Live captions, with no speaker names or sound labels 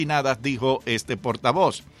asesinadas, dijo este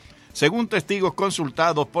portavoz. Según testigos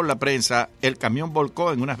consultados por la prensa, el camión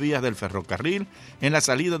volcó en unas vías del ferrocarril en la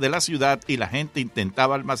salida de la ciudad y la gente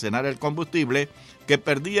intentaba almacenar el combustible que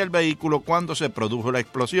perdía el vehículo cuando se produjo la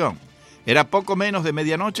explosión. Era poco menos de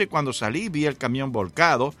medianoche cuando salí, vi el camión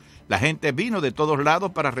volcado. La gente vino de todos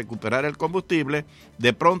lados para recuperar el combustible.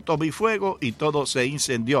 De pronto vi fuego y todo se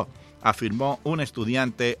incendió, afirmó un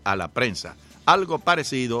estudiante a la prensa. Algo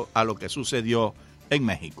parecido a lo que sucedió en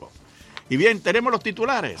México. Y bien, tenemos los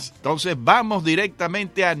titulares. Entonces vamos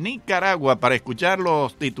directamente a Nicaragua para escuchar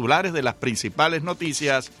los titulares de las principales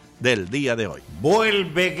noticias del día de hoy.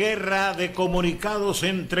 Vuelve guerra de comunicados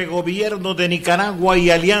entre gobierno de Nicaragua y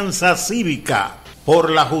Alianza Cívica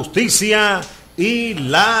por la Justicia y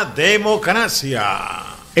la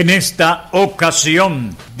Democracia. En esta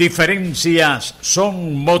ocasión, diferencias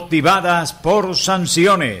son motivadas por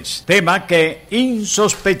sanciones, tema que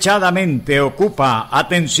insospechadamente ocupa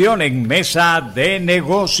atención en mesa de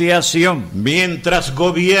negociación. Mientras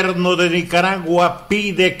gobierno de Nicaragua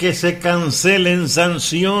pide que se cancelen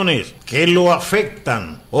sanciones que lo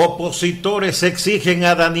afectan, opositores exigen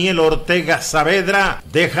a Daniel Ortega Saavedra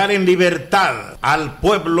dejar en libertad al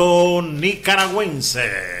pueblo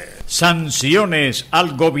nicaragüense. Sanciones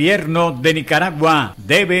al gobierno de Nicaragua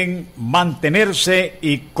deben mantenerse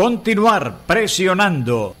y continuar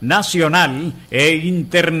presionando nacional e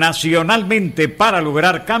internacionalmente para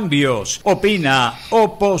lograr cambios, opina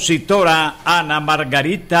opositora Ana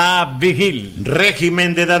Margarita Vigil.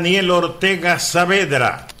 Régimen de Daniel Ortega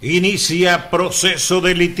Saavedra inicia proceso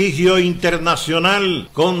de litigio internacional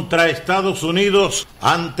contra Estados Unidos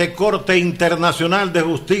ante Corte Internacional de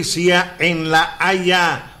Justicia en La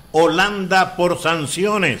Haya, Holanda, por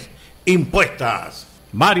sanciones impuestas.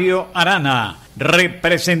 Mario Arana,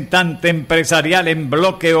 representante empresarial en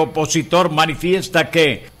bloque opositor, manifiesta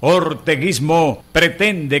que orteguismo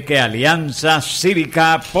pretende que Alianza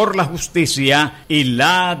Cívica por la Justicia y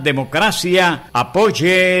la Democracia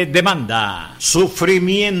apoye demanda.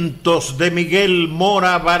 Sufrimientos de Miguel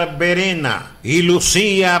Mora Barberena y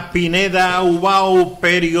Lucía Pineda Ubao,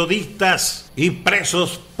 periodistas y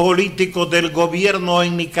presos políticos del gobierno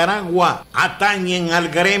en Nicaragua, atañen al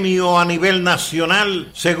gremio a nivel nacional,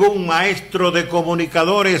 según maestro de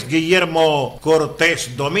comunicadores Guillermo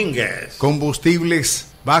Cortés Domínguez.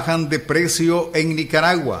 Combustibles bajan de precio en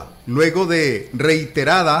Nicaragua luego de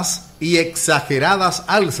reiteradas y exageradas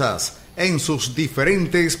alzas en sus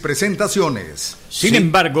diferentes presentaciones. Sin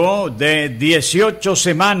embargo, de 18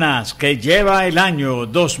 semanas que lleva el año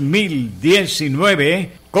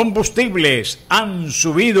 2019, combustibles han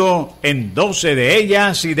subido en 12 de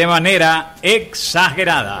ellas y de manera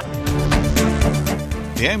exagerada.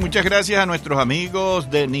 Bien, muchas gracias a nuestros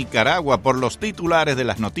amigos de Nicaragua por los titulares de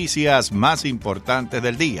las noticias más importantes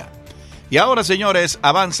del día. Y ahora, señores,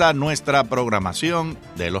 avanza nuestra programación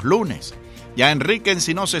de los lunes. Ya Enrique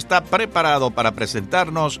Encinosa está preparado para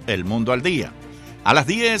presentarnos el Mundo al Día. A las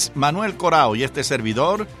 10, Manuel Corao y este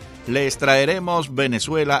servidor les traeremos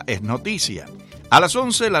Venezuela es noticia. A las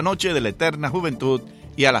 11, la noche de la eterna juventud,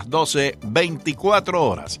 y a las 12, 24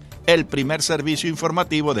 horas, el primer servicio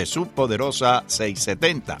informativo de su Poderosa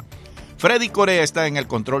 670. Freddy Corea está en el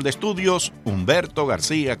control de estudios, Humberto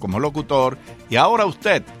García como locutor, y ahora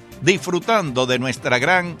usted, disfrutando de nuestra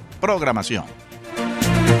gran programación.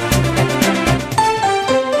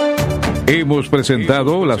 Hemos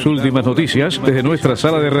presentado las últimas noticias desde nuestra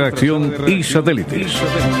sala de redacción y satélites.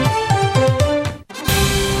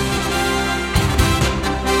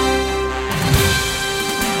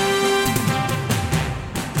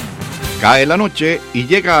 Cae la noche y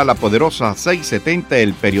llega a la Poderosa 670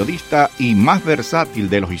 el periodista y más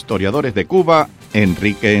versátil de los historiadores de Cuba,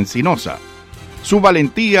 Enrique Encinosa. Su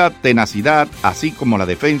valentía, tenacidad, así como la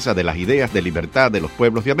defensa de las ideas de libertad de los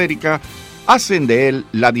pueblos de América, hacen de él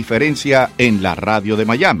la diferencia en la radio de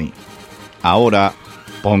Miami. Ahora,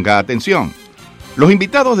 ponga atención. Los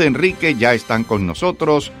invitados de Enrique ya están con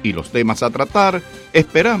nosotros y los temas a tratar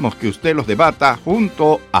esperamos que usted los debata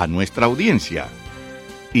junto a nuestra audiencia.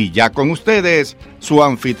 Y ya con ustedes, su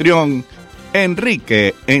anfitrión,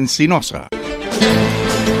 Enrique Encinosa.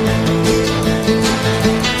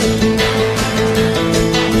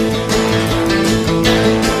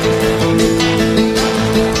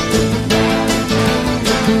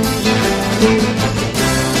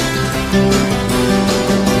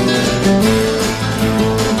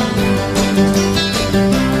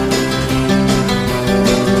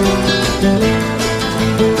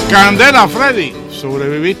 Candela, Freddy.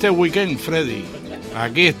 Sobreviviste el weekend, Freddy.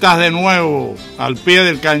 Aquí estás de nuevo, al pie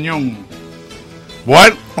del cañón.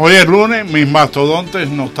 Bueno, hoy es lunes, mis mastodontes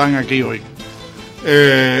no están aquí hoy.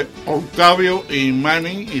 Octavio y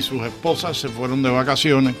Manny y sus esposas se fueron de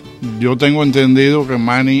vacaciones. Yo tengo entendido que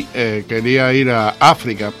Manny quería ir a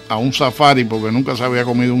África a un safari porque nunca se había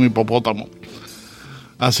comido un hipopótamo.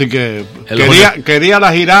 Así que quería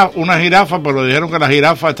una jirafa, pero dijeron que las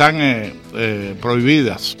jirafas están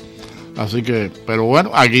prohibidas. Así que, pero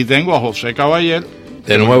bueno, aquí tengo a Jose Caballero.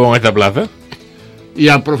 De nuevo en esta plaza. Y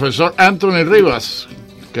al profesor Anthony Rivas,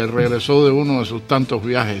 que regresó de uno de sus tantos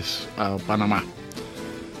viajes a Panamá.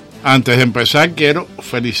 Antes de empezar, quiero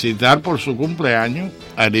felicitar por su cumpleaños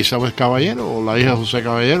a Elizabeth Caballero, o la hija de Jose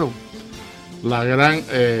Caballero, la gran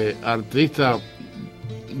artista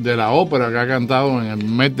de la ópera que ha cantado en el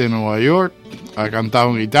Met de Nueva York, ha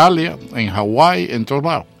cantado en Italia, en Hawái, en todos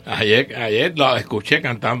lados. Ayer la escuché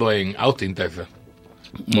cantando en Austin, Texas.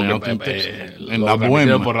 En la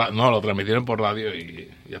Bohemia. Lo transmitieron por radio y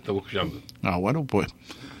ya estoy escuchando. Bueno, pues.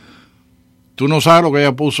 Tú no sabes lo que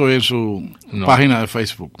ella puso en su página de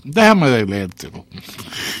Facebook. Déjame de leértelo.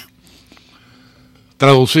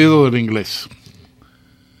 Traducido del inglés.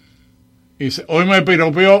 Dice: hoy me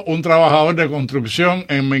piropeó un trabajador de construcción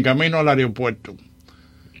en mi camino al aeropuerto.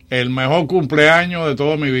 El mejor cumpleaños de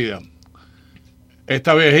toda mi vida.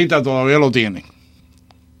 Esta viejita todavía lo tiene.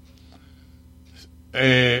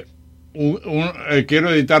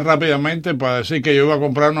 Quiero editar rápidamente para decir que yo iba a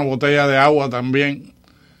comprar una botella de agua también.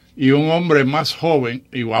 Y un hombre más joven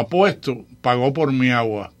y apuesto pagó por mi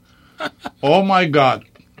agua. Oh my God.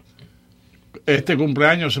 Este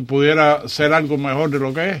cumpleaños se pudiera ser algo mejor de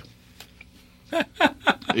lo que es.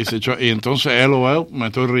 Y entonces LOL, me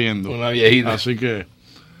estoy riendo. Una viejita. Así que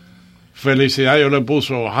felicidad, yo le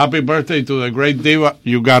puso Happy birthday to the great diva,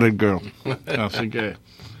 you got it girl. Así que,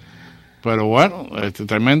 pero bueno,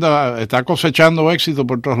 tremenda, está cosechando éxito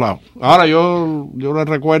por todos lados. Ahora yo le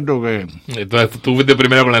recuerdo que... Entonces tú fuiste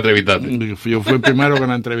primero con la entrevista. Yo fui el primero que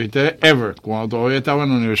la entrevisté ever, cuando todavía estaba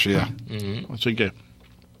en la universidad. Así que,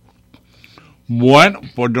 bueno,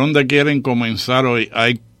 ¿por dónde quieren comenzar hoy?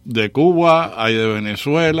 Hay de Cuba, hay de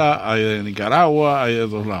Venezuela, hay de Nicaragua, hay de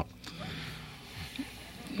todos lados.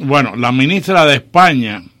 Bueno, la ministra de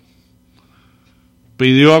España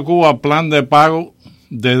pidió a Cuba plan de pago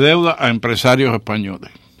de deuda a empresarios españoles.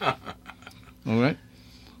 ¿Okay?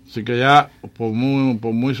 Así que ya, por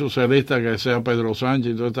muy socialista que sea Pedro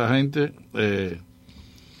Sánchez y toda esta gente,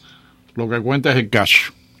 lo que cuenta es el cash.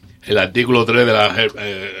 El artículo 3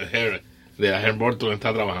 de la Herborton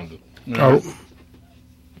está trabajando. Claro.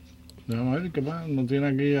 Déjame ver qué más, no tiene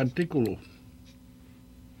aquí artículos.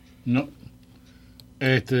 No.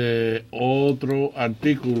 Otro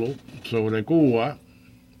artículo sobre Cuba.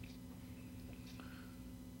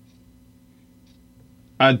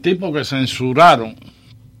 Al tipo que censuraron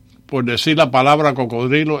por decir la palabra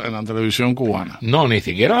cocodrilo en la televisión cubana. No, ni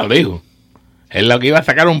siquiera lo dijo. Es lo que iba a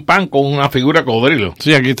sacar un pan con una figura de cocodrilo.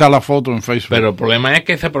 Sí, aquí está la foto en Facebook. Pero el problema es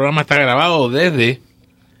que ese programa está grabado desde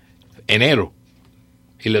enero.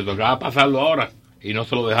 Y le tocaba pasarlo ahora. Y no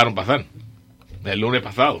se lo dejaron pasar. El lunes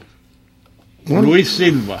pasado. Luis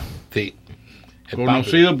Silva. Sí.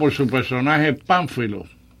 Conocido por su personaje Pánfilo,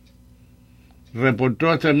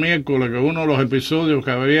 reportó este miércoles que uno de los episodios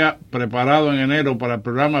que había preparado en enero para el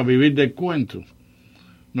programa Vivir del Cuento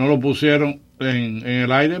no lo pusieron en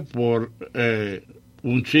el aire por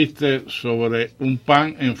un chiste sobre un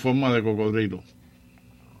pan en forma de cocodrilo.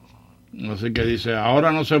 Así que dice,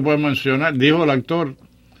 ahora no se puede mencionar, dijo el actor,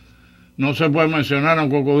 no se puede mencionar a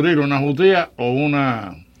un cocodrilo, una jutía o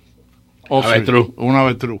una avestruz. Una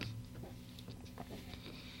avestruz.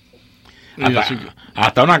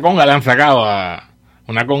 Hasta una conga le han sacado a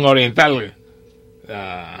una conga oriental,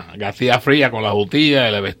 a García Fría con la jutilla,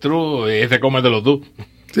 el avestruz, y ese cómetelo tú.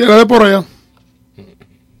 Sí, era de por allá.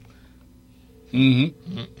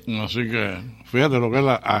 Así que fíjate lo que es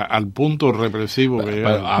al punto represivo que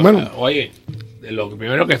llega. Bueno, oye, lo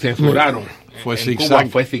primero que censuraron fue en zigzag. Cuba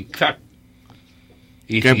fue zigzag.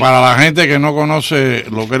 Y que para la gente que no conoce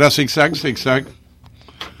lo que era zigzag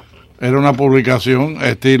era una publicación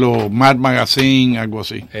estilo Mad Magazine, algo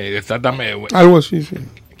así. Exactamente. Algo así, sí.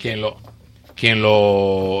 Quien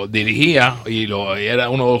lo dirigía y era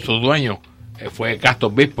uno de sus dueños fue Castro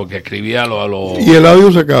Bispo, que escribía y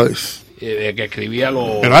Eladio Secades. Que escribía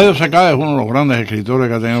Eladio Secades es uno de los grandes escritores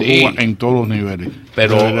que ha tenido Cuba en todos los niveles.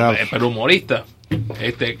 Pero humorista.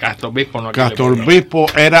 Castro Bispo no. Castro Bispo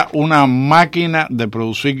era una máquina de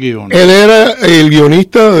producir guiones. Él era el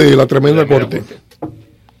guionista de La Tremenda Corte.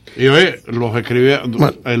 Y oye, los escribía.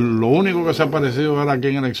 Lo único que se ha parecido ahora aquí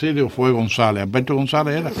en el exilio fue González. Alberto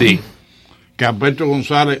González era. Sí. Que Alberto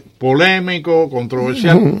González, polémico,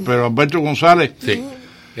 controversial, pero Alberto González. Sí,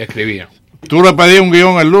 escribía. Tú le pedías un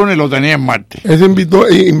guión el lunes y lo tenías el martes. Ese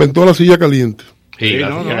inventó la silla caliente. Sí,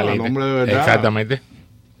 al hombre de verdad. Exactamente.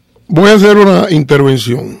 Voy a hacer una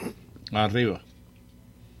intervención. Arriba.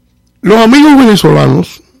 Los amigos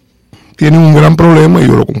venezolanos tienen un gran problema y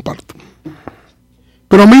yo lo comparto.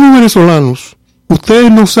 Pero amigos venezolanos,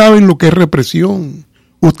 ustedes no saben lo que es represión.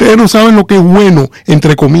 Ustedes no saben lo que es bueno,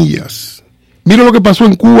 entre comillas. Mira lo que pasó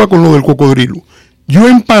en Cuba con lo del cocodrilo. Yo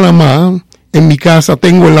en Panamá, en mi casa,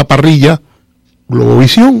 tengo en la parrilla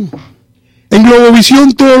Globovisión. En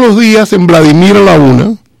Globovisión todos los días, en Vladimir a la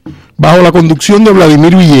 1, bajo la conducción de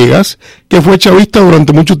Vladimir Villegas, que fue chavista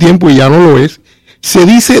durante mucho tiempo y ya no lo es, se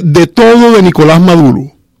dice de todo de Nicolás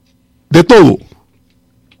Maduro. De todo.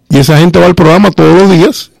 Y esa gente va al programa todos los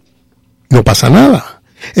días, no pasa nada.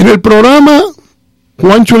 En el programa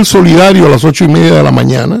Juancho el Solidario a las 8:30 de la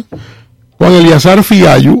mañana, Juan Eliazar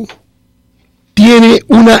Fiallo tiene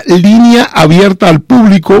una línea abierta al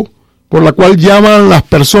público por la cual llaman las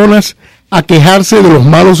personas a quejarse de los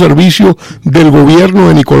malos servicios del gobierno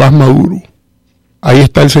de Nicolás Maduro. Ahí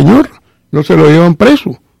está el señor, no se lo llevan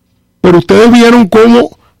preso. Pero ustedes vieron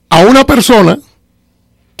cómo a una persona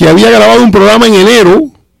que había grabado un programa en enero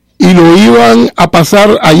y lo iban a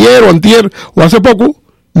pasar ayer o antier o hace poco,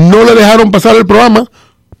 no le dejaron pasar el programa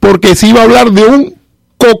porque se iba a hablar de un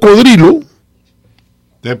cocodrilo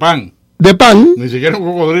De pan. Ni siquiera un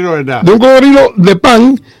cocodrilo, ¿verdad? De un cocodrilo de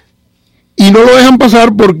pan, y no lo dejan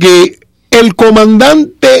pasar porque el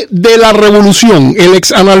comandante de la revolución, el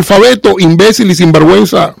ex analfabeto, imbécil y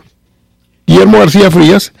sinvergüenza Guillermo García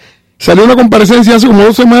Frías, salió una comparecencia hace como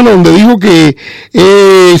 2 semanas donde dijo que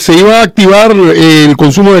se iba a activar el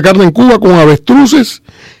consumo de carne en Cuba con avestruces,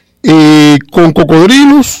 con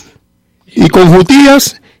cocodrilos y con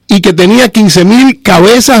jutías, y que tenía 15,000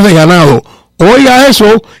 cabezas de ganado. Oiga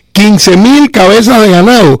eso, 15,000 cabezas de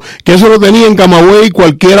ganado, que eso lo tenía en Camagüey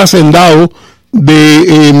cualquier hacendado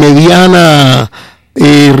de mediana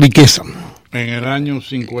riqueza. En el año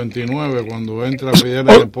 59, cuando entra Fidel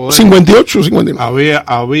en el poder, 58, 59.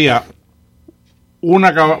 había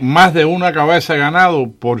más de una cabeza de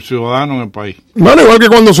ganado por ciudadano en el país. Bueno, igual que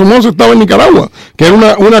cuando Somoza estaba en Nicaragua, que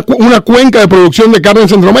era una cuenca de producción de carne en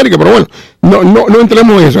Centroamérica, pero bueno, no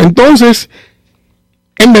entremos en eso. Entonces,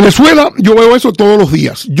 en Venezuela yo veo eso todos los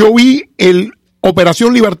días. Yo vi el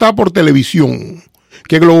Operación Libertad por televisión,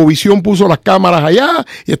 que Globovisión puso las cámaras allá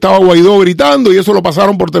y estaba Guaidó gritando y eso lo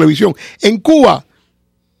pasaron por televisión. En Cuba,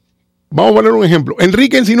 vamos a poner un ejemplo,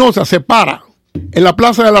 Enrique Encinosa se para en la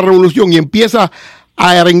Plaza de la Revolución y empieza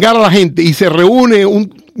a arengar a la gente y se reúne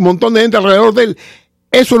un montón de gente alrededor de él.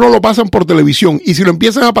 Eso no lo pasan por televisión, y si lo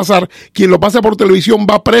empiezan a pasar, quien lo pasa por televisión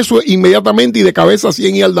va preso inmediatamente y de cabeza a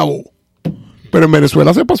 100 y al Dabo. Pero en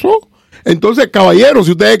Venezuela se pasó. Entonces, caballeros,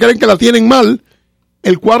 si ustedes creen que la tienen mal,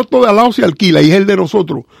 el cuarto de al lado se alquila y es el de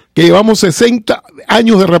nosotros, que llevamos 60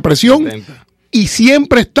 años de represión 70. Y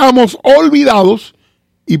siempre estamos olvidados,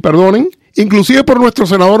 y perdonen, inclusive por nuestro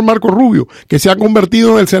senador Marco Rubio, que se ha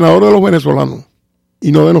convertido en el senador de los venezolanos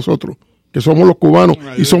y no de nosotros, que somos los cubanos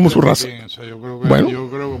y somos su raza. Yo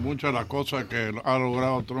creo que muchas de las cosas que ha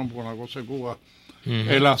logrado Trump con la cosa de Cuba,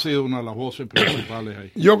 él ha sido una de las voces principales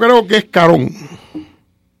ahí. Yo creo que es Carón.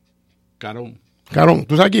 Carón,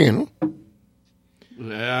 ¿tú sabes quién es, no?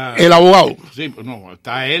 El abogado. Sí, pues no,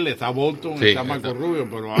 está él, está Bolton, sí, está Marco Rubio,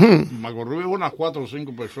 pero Marco Rubio es unas 4 o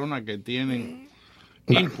 5 personas que tienen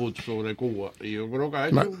input sobre Cuba, y yo creo que ha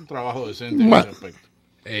hecho un trabajo decente en ese aspecto.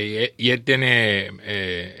 Y él tiene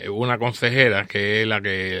una consejera que es la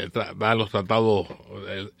que da los tratados,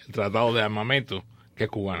 el tratado de armamento, que es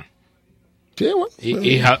cubana. Sí,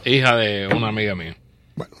 bueno. Hija de una amiga mía.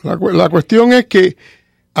 Bueno, la cuestión es que,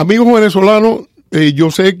 amigos venezolanos,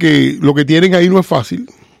 yo sé que lo que tienen ahí no es fácil,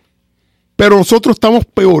 pero nosotros estamos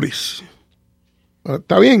peores.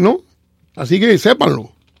 Está bien, ¿no? Así que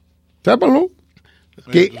sépanlo.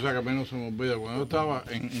 Que, tú sabes que a mí no se me olvida, cuando yo estaba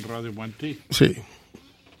en Radio Martí, sí,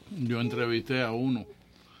 yo entrevisté a uno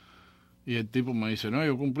y el tipo me dice, no,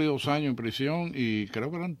 yo cumplí 2 años en prisión y creo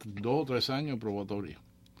que eran 2 o 3 años probatoria.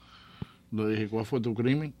 Le dije, ¿cuál fue tu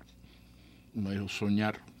crimen? Me dijo,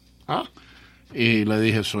 soñar. Y le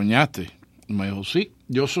dije, ¿soñaste? Me dijo, sí,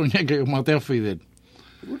 yo soñé que yo maté a Fidel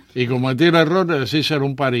y cometí el error de decir ser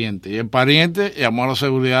un pariente, y el pariente llamó a la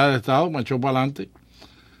seguridad del Estado, me echó para adelante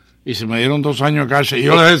y se me dieron 2 años de cárcel. Y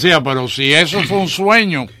yo les decía, pero si eso fue un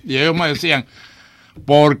sueño, y ellos me decían,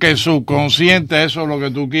 porque subconsciente eso es lo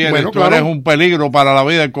que tú quieres, bueno, tú eres un peligro para la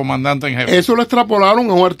vida del comandante en jefe. Eso lo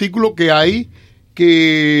extrapolaron a un artículo que hay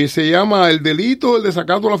que se llama el delito del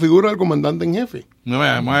desacato a la figura del comandante en jefe. No,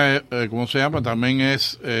 además, ¿cómo se llama? También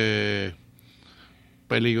es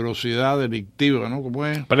peligrosidad delictiva, ¿no? ¿Cómo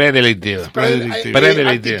es? Predelictiva.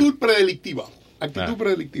 Actitud predelictiva. Actitud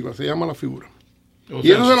predelictiva, se llama la figura. Y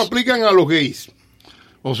eso se lo aplican a los gays.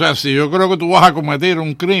 O sea, si yo creo que tú vas a cometer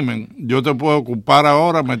un crimen, yo te puedo culpar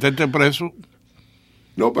ahora, meterte preso.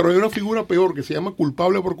 No, pero hay una figura peor que se llama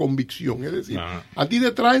culpable por convicción. Es decir, a ti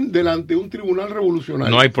te traen delante de un tribunal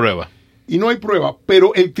revolucionario. No hay prueba. Y no hay prueba,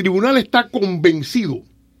 pero el tribunal está convencido.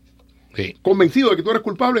 Sí. Convencido de que tú eres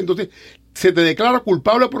culpable, entonces se te declara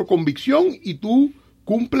culpable por convicción y tú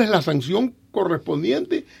cumples la sanción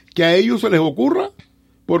correspondiente que a ellos se les ocurra,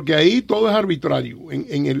 porque ahí todo es arbitrario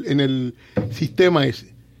en el sistema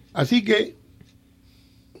ese. Así que,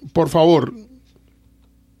 por favor,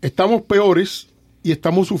 estamos peores y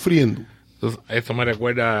estamos sufriendo. Entonces, esto me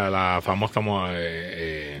recuerda a la famosa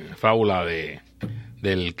fábula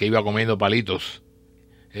del que iba comiendo palitos,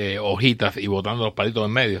 hojitas y botando los palitos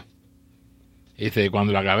en medio. Y dice,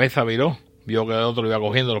 cuando la cabeza viró, vio que el otro iba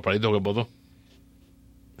cogiendo los palitos que botó.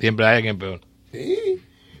 Siempre hay alguien peor. Sí.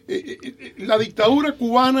 La dictadura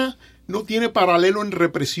cubana no tiene paralelo en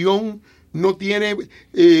represión, no tiene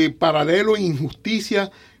paralelo en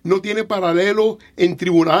injusticia, no tiene paralelo en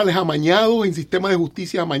tribunales amañados, en sistemas de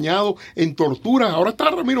justicia amañados, en torturas. Ahora está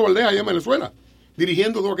Ramiro Valdés allá en Venezuela,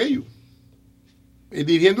 dirigiendo todo aquello.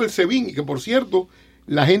 Dirigiendo el SEBIN, y que por cierto,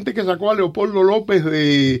 la gente que sacó a Leopoldo López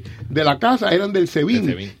de la casa eran del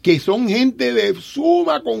SEBIN, que son gente de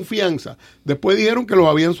suma confianza. Después dijeron que los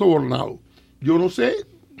habían sobornado. Yo no sé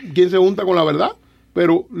quién se junta con la verdad,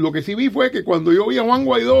 pero lo que sí vi fue que cuando yo vi a Juan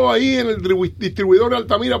Guaidó ahí en el distribuidor de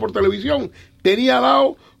Altamira por televisión, tenía al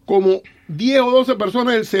lado como 10 o 12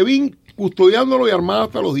 personas del SEBIN custodiándolo y armadas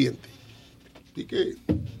hasta los dientes. Así que...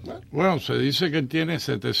 Bueno, se dice que tiene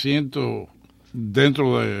 700...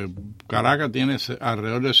 Dentro de Caracas tiene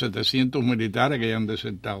alrededor de 700 militares que ya han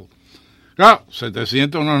desertado. Claro,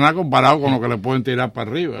 700 no es nada comparado con lo que le pueden tirar para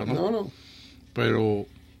arriba, ¿no? No. Pero...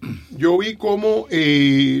 Yo vi como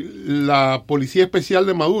la Policía Especial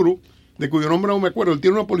de Maduro, de cuyo nombre no me acuerdo, él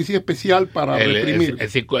tiene una policía especial para reprimir.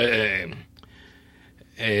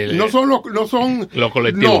 No son los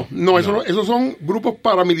colectivos. No. Esos son grupos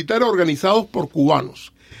paramilitares organizados por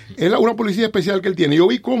cubanos. Es una policía especial que él tiene. Yo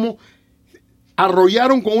vi cómo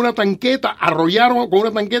arrollaron con una tanqueta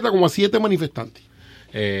como a 7 manifestantes.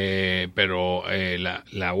 Pero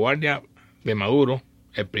la guardia de Maduro,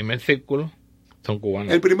 el primer círculo, son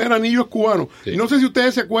cubanos. El primer anillo es cubano. Sí. No sé si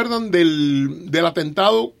ustedes se acuerdan del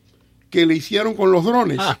atentado que le hicieron con los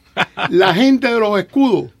drones. La gente de los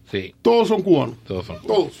escudos, sí. Todos son cubanos.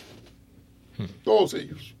 Todos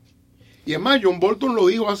ellos. Y además, John Bolton lo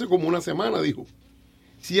dijo hace como una semana, dijo,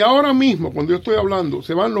 si ahora mismo, cuando yo estoy hablando,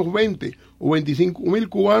 se van los 20 o 25 mil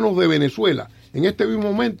cubanos de Venezuela, en este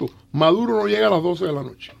mismo momento, Maduro no llega a las 12 de la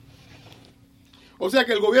noche. O sea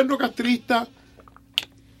que el gobierno castrista...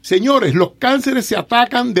 Señores, los cánceres se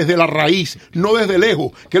atacan desde la raíz, no desde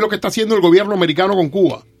lejos, que es lo que está haciendo el gobierno americano con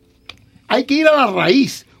Cuba. Hay que ir a la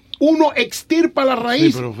raíz. Uno extirpa la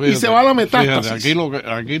raíz, sí, fíjate, y se va a la metástasis. Fíjate,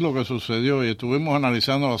 aquí lo que sucedió, y estuvimos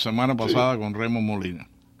analizando la semana pasada con Raymond Molina.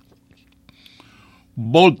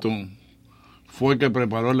 Bolton fue el que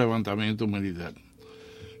preparó el levantamiento militar.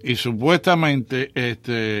 Y supuestamente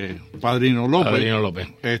Padrino López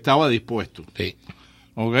estaba dispuesto. Sí.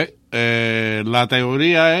 Okay. La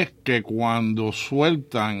teoría es que cuando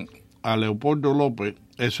sueltan a Leopoldo López,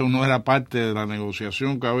 eso no era parte de la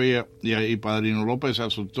negociación que había, y Padrino López se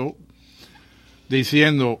asustó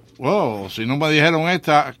diciendo, si no me dijeron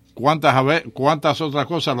esta, ¿cuántas otras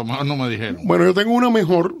cosas a lo mejor no me dijeron? Bueno, yo tengo una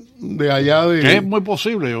mejor de allá de... Que es muy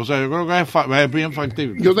posible, o sea, yo creo que es bien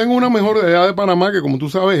factible. Yo tengo una mejor de allá de Panamá, que como tú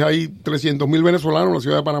sabes, hay 300.000 venezolanos en la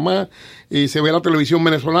ciudad de Panamá, y se ve la televisión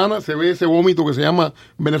venezolana, se ve ese vómito que se llama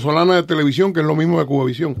venezolana de televisión, que es lo mismo de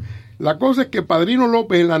Cubavisión. La cosa es que Padrino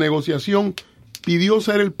López en la negociación pidió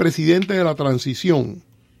ser el presidente de la transición,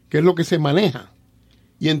 que es lo que se maneja.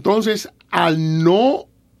 Y entonces, al no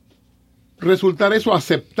resultar eso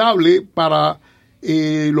aceptable para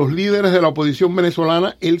los líderes de la oposición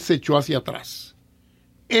venezolana, él se echó hacia atrás.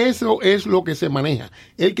 Eso es lo que se maneja.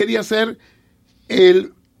 Él quería ser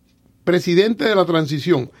el presidente de la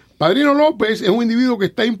transición. Padrino López es un individuo que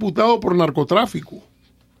está imputado por narcotráfico.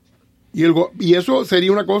 Y eso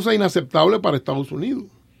sería una cosa inaceptable para Estados Unidos.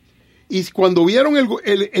 Y cuando vieron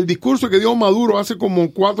el discurso que dio Maduro hace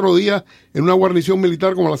como 4 días en una guarnición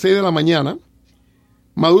militar como a las 6 de la mañana,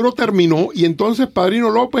 Maduro terminó y entonces Padrino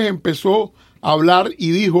López empezó a hablar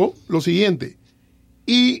y dijo lo siguiente: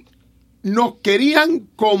 y nos querían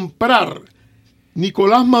comprar.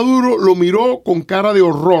 Nicolás Maduro lo miró con cara de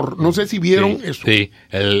horror. No sé si vieron eso. Sí,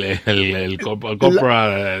 el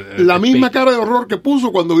la misma cara de horror que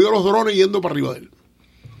puso cuando vio los drones yendo para arriba de él.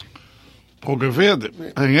 Porque fíjate,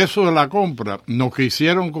 en eso de la compra, nos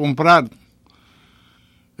quisieron comprar,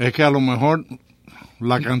 es que a lo mejor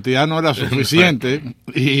la cantidad no era suficiente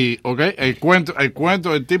y el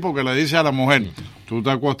cuento del tipo que le dice a la mujer, ¿tú te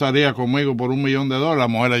acostarías conmigo por $1 millón? La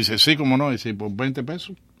mujer le dice, sí, cómo no, dice, por 20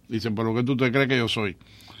 pesos. Dice, ¿pero qué tú te crees que yo soy?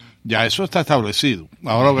 Ya eso está establecido.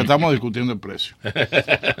 Ahora lo que estamos discutiendo es el precio.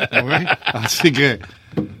 Así que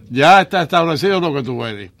ya está establecido lo que tú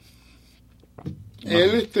eres.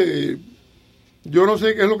 Él, yo no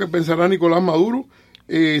sé qué es lo que pensará Nicolás Maduro.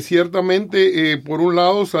 Ciertamente, por un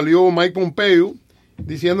lado salió Mike Pompeo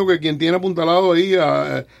diciendo que quien tiene apuntalado ahí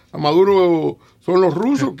a Maduro son los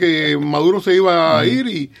rusos, que Maduro se iba a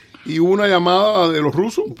ir y hubo una llamada de los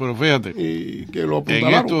rusos. Pero fíjate, y que lo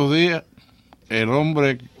apuntalaron. En estos días, el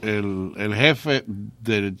hombre, el jefe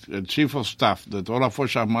del el Chief of Staff de todas las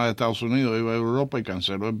Fuerzas Armadas de Estados Unidos iba a Europa y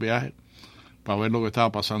canceló el viaje para ver lo que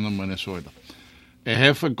estaba pasando en Venezuela. El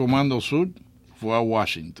jefe del Comando Sur fue a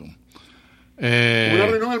Washington. Una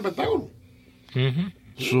reunión en el Pentágono.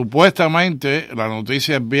 Supuestamente, la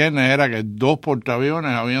noticia el viernes era que 2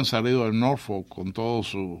 portaaviones habían salido del Norfolk con todos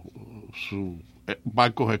sus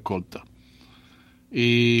barcos escolta.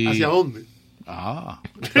 Y ¿Hacia dónde?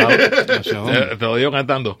 ¿hacia dónde? Te lo digo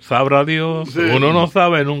cantando. Sabrá Dios, sí. Uno no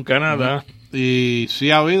sabe nunca nada. Y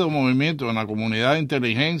sí ha habido movimiento en la comunidad de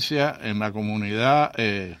inteligencia, en la comunidad...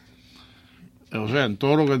 o sea, en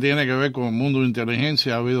todo lo que tiene que ver con el mundo de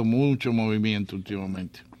inteligencia ha habido mucho movimiento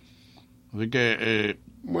últimamente. Así que,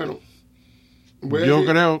 bueno, yo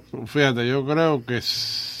creo que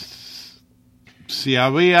si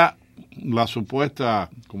había la supuesta,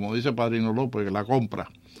 como dice Padrino López, la compra,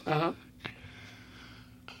 ajá.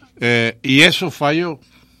 Y eso falló,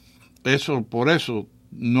 por eso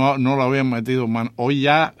no lo habían metido mano. Hoy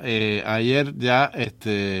ya, ayer ya,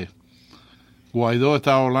 Guaidó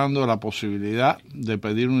estaba hablando de la posibilidad de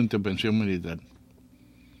pedir una intervención militar.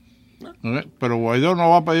 Pero Guaidó no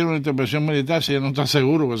va a pedir una intervención militar si él no está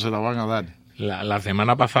seguro que se la van a dar. La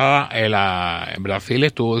semana pasada en Brasil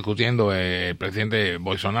estuvo discutiendo el presidente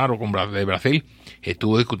Bolsonaro de Brasil,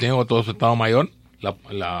 estuvo discutiendo con todo su Estado Mayor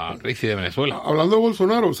la crisis de Venezuela. Hablando de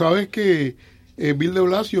Bolsonaro, ¿sabes que Bill de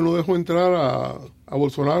Blasio no dejó entrar a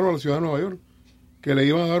Bolsonaro a la ciudad de Nueva York? Que le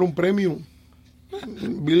iban a dar un premio.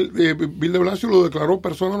 Bill de Blasio lo declaró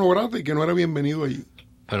persona no grata y que no era bienvenido allí.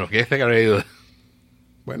 ¿Pero qué que habría ido?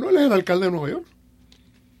 Bueno, él es el alcalde de Nueva York.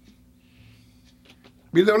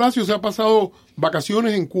 Bill de Blasio se ha pasado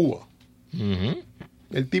vacaciones en Cuba. Uh-huh.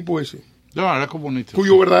 El tipo ese. No, era comunista.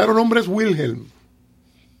 Cuyo verdadero nombre es Wilhelm.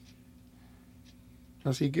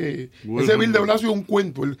 Así que ese Bill de Blasio es un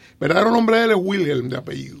cuento. El verdadero nombre de él es Wilhelm, de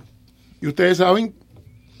apellido. Y ustedes saben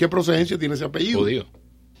qué procedencia tiene ese apellido. Judío.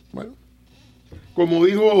 Bueno, como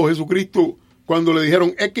dijo Jesucristo cuando le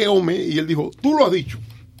dijeron, que home, y él dijo, tú lo has dicho.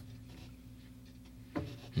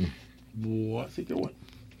 Así que bueno.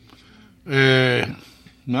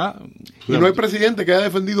 Y no hay presidente que haya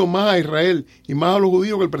defendido más a Israel y más a los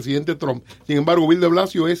judíos que el presidente Trump. Sin embargo, Bill de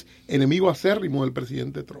Blasio es enemigo acérrimo del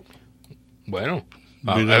presidente Trump. Bueno.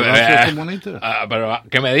 Bill de Blasio es comunista. Pero,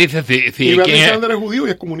 ¿qué me dices? Y Bernie Sanders es judío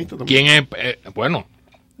y es comunista también. ¿Quién es? Bueno.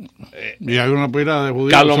 Y hay una pila de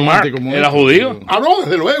judíos. ¿Carlos Marx era judío? No,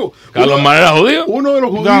 desde luego. ¿Carlos Marx era judío? Uno de los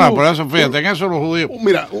judíos. No, por eso fíjate, en eso los judíos.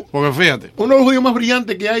 Mira, porque fíjate. Uno de los judíos más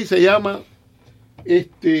brillantes que hay se llama,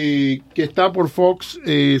 que está por Fox,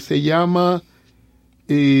 se llama,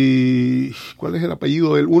 ¿cuál es el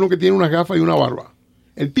apellido de él? Uno que tiene unas gafas y una barba.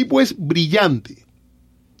 El tipo es brillante.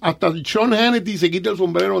 Hasta Sean Hannity se quita el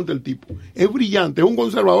sombrero ante el tipo. Es brillante, es un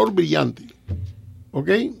conservador brillante. ¿Ok?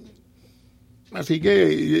 Así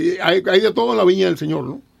que hay de todo en la viña del Señor,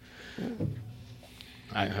 ¿no?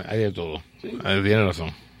 Hay de todo. Sí. Tiene razón.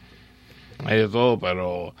 Hay de todo,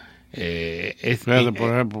 pero... Fíjate,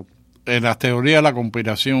 por ejemplo, en las teorías de la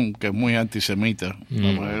conspiración, que es muy antisemita,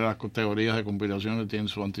 las teorías de conspiración tienen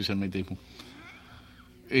su antisemitismo.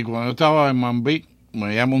 Y cuando yo estaba en Mambí,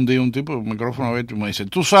 me llama un día un tipo con micrófono abierto y me dice,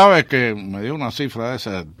 tú sabes que, me dio una cifra de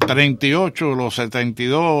esa, 38 de los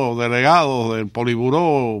 72 delegados del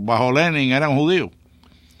Poliburó bajo Lenin eran judíos.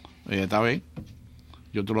 Y dije, está bien,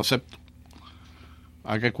 yo te lo acepto.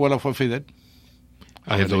 ¿A qué escuela fue Fidel?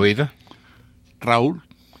 A Jesuita. Raúl.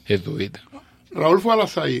 Jesuita. Raúl fue a la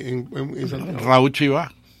Salle en Santiago. Raúl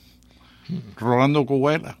Chivá. Rolando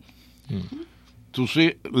Cubela. Tú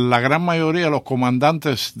sí, la gran mayoría de los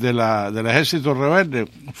comandantes del ejército rebelde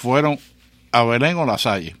fueron a Belén o La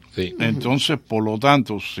Salle. Sí. Entonces, por lo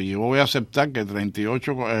tanto, si yo voy a aceptar que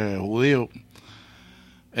 38 judíos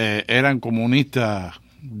eran comunistas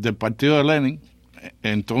del partido de Lenin,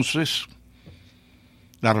 entonces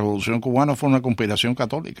la revolución cubana fue una conspiración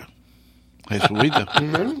católica, jesuita.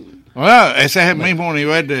 Bueno, ese es el mismo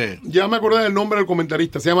nivel de... Ya me acordé del nombre del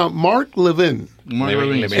comentarista, se llama Mark Levin.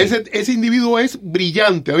 Ese individuo es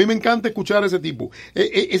brillante, a mí me encanta escuchar a ese tipo.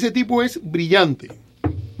 Ese tipo es brillante,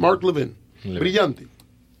 Mark Levin, brillante.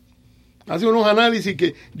 Hace unos análisis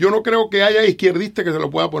que yo no creo que haya izquierdista que se lo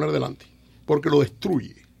pueda poner delante, porque lo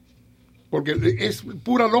destruye. Porque es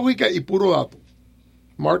pura lógica y puro dato.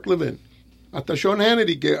 Mark Levin. Hasta Sean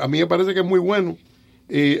Hannity, que a mí me parece que es muy bueno,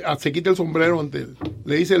 se quita el sombrero ante él.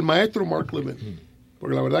 Le dice el maestro Mark Levin.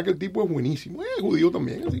 Porque la verdad que el tipo es buenísimo. Es judío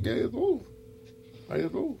también, así que hay de todo. Hay de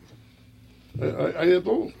todo. Hay de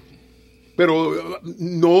todo. Pero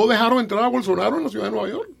no dejaron entrar a Bolsonaro en la ciudad de Nueva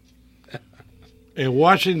York. El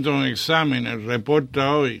Washington Examiner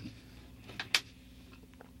reporta hoy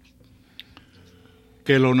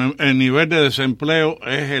que el nivel de desempleo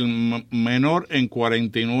es el menor en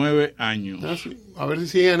 49 años. Ah, sí. A ver si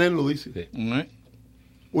CNN lo dice. Sí.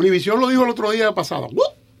 Univisión lo dijo el otro día pasado.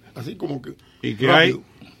 Así como que... Y que rápido.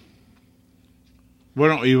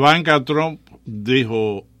 Bueno, Ivanka Trump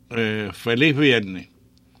dijo, feliz viernes.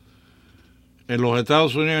 En los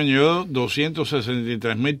Estados Unidos añadió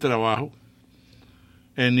 263,000 trabajos.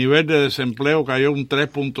 El nivel de desempleo cayó un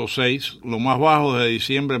 3.6, lo más bajo desde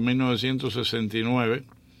diciembre de 1969.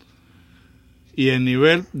 Y el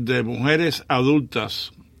nivel de mujeres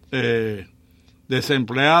adultas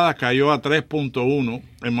desempleadas cayó a 3.1,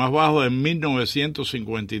 el más bajo de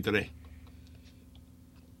 1953.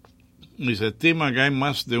 Y se estima que hay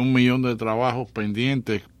más de 1 millón de trabajos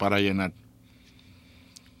pendientes para llenar.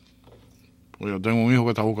 Pues yo tengo un hijo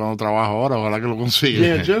que está buscando trabajo ahora, ojalá que lo consiga.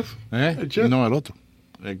 ¿Quién, el chef? ¿El chef? No, el otro.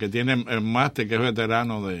 El que tiene el máster, que es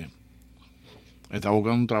veterano está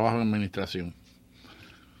buscando un trabajo en administración.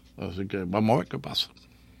 Así que vamos a ver qué pasa.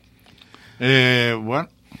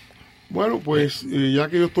 Bueno, pues ya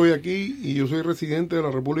que yo estoy aquí y yo soy residente de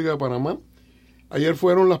la República de Panamá, ayer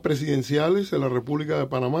fueron las presidenciales de la República de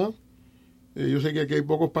Panamá. Yo sé que aquí hay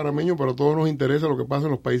pocos panameños, pero a todos nos interesa lo que pasa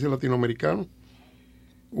en los países latinoamericanos.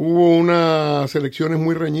 Hubo unas elecciones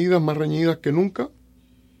muy reñidas, más reñidas que nunca.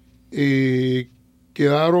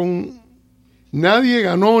 Nadie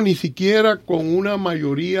ganó ni siquiera con una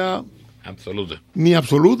mayoría absoluta. Ni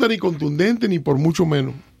absoluta, ni contundente, ni por mucho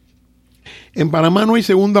menos. En Panamá no hay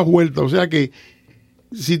segunda vuelta, o sea que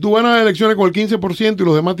si tú ganas las elecciones con el 15% y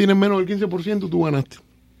los demás tienen menos del 15%, tú ganaste.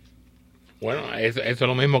 Bueno, eso es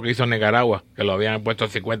lo mismo que hizo Nicaragua, que lo habían puesto a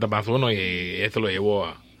 50+1 y eso lo llevó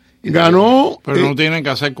a... Ganó... Pero no tienen que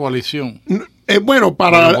hacer coalición. Bueno,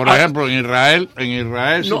 para... Por ejemplo, en Israel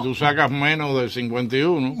no. Si tú sacas menos del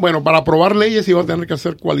 51... Bueno, para aprobar leyes iba a tener que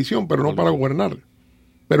hacer coalición, pero no para gobernar.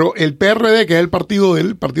 Pero el PRD, que es el partido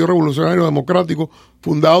del Partido Revolucionario Democrático,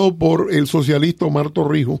 fundado por el socialista Omar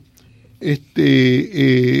Torrijos, fue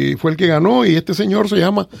el que ganó, y este señor se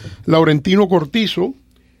llama Laurentino Cortizo,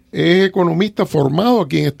 es economista formado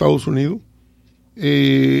aquí en Estados Unidos.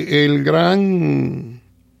 El gran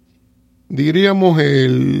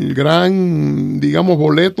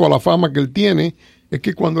boleto a la fama que él tiene es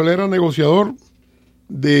que cuando él era negociador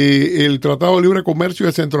del Tratado de Libre Comercio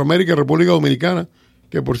de Centroamérica y República Dominicana,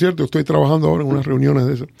 que por cierto estoy trabajando ahora en unas reuniones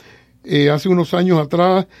de esas, hace unos años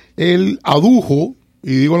atrás él adujo,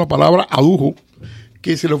 y digo la palabra adujo,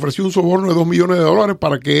 que se le ofreció un soborno de $2 millones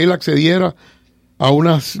para que él accediera a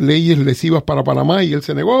unas leyes lesivas para Panamá, y él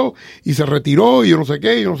se negó y se retiró y yo no sé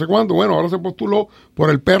qué, y yo no sé cuánto. Bueno, ahora se postuló por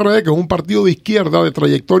el PRD, que es un partido de izquierda de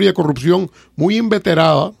trayectoria de corrupción muy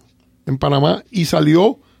inveterada en Panamá, y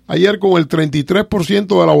salió ayer con el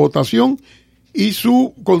 33% de la votación, y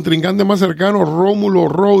su contrincante más cercano, Rómulo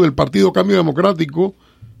Rowe, del Partido Cambio Democrático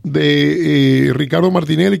de Ricardo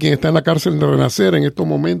Martinelli, quien está en la cárcel de Renacer en estos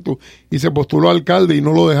momentos y se postuló a alcalde y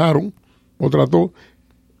no lo dejaron, o trató.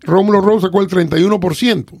 Rómulo Rowe sacó el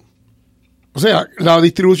 31%. O sea, la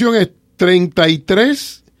distribución es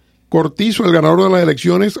 33 Cortizo, el ganador de las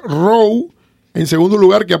elecciones, Rowe en segundo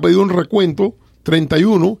lugar, que ha pedido un recuento,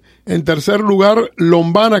 31. En tercer lugar,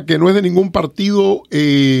 Lombana, que no es de ningún partido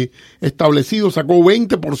establecido, sacó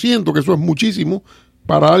 20%, que eso es muchísimo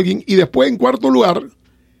para alguien. Y después, en cuarto lugar,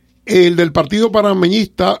 el del partido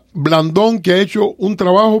panameñista, Blandón, que ha hecho un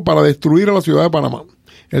trabajo para destruir a la ciudad de Panamá.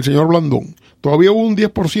 El señor Blandón. Todavía hubo un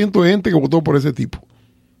 10% de gente que votó por ese tipo.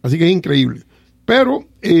 Así que es increíble. Pero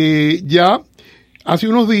ya hace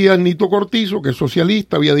unos días, Nito Cortizo, que es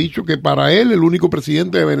socialista, había dicho que para él el único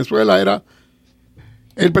presidente de Venezuela era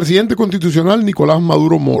el presidente constitucional Nicolás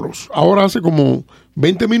Maduro Moros. Ahora hace como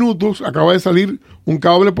 20 minutos acaba de salir un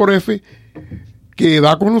cable por F que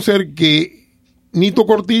da a conocer que Nito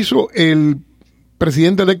Cortizo, el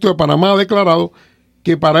presidente electo de Panamá, ha declarado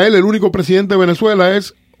que para él el único presidente de Venezuela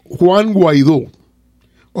es Juan Guaidó.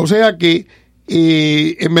 O sea que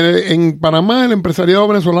En Panamá el empresariado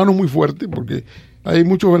venezolano es muy fuerte porque hay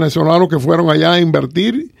muchos venezolanos que fueron allá a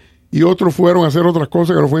invertir y otros fueron a hacer otras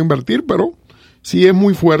cosas que no fue a invertir, pero sí es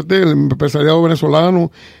muy fuerte el empresariado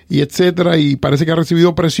venezolano y etcétera, y parece que ha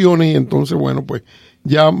recibido presiones y entonces, bueno, pues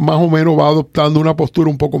ya más o menos va adoptando una postura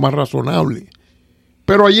un poco más razonable.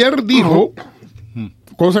 Pero ayer dijo,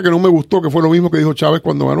 cosa que no me gustó, que fue lo mismo que dijo Chávez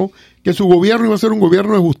cuando ganó, que su gobierno iba a ser un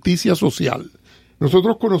gobierno de justicia social.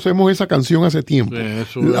 Nosotros conocemos esa canción hace tiempo,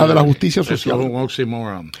 la de la justicia social. Eso es un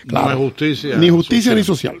oxímoron. Claro. No es justicia. Ni justicia social. Ni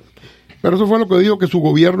social. Pero eso fue lo que dijo que su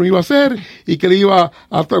gobierno iba a hacer y que le iba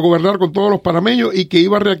a gobernar con todos los panameños y que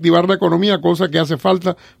iba a reactivar la economía, cosa que hace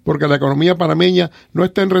falta porque la economía panameña no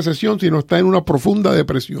está en recesión, sino está en una profunda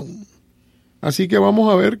depresión. Así que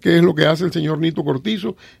vamos a ver qué es lo que hace el señor Nito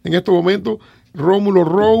Cortizo. En este momento, Rómulo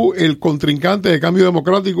Roux, el contrincante de Cambio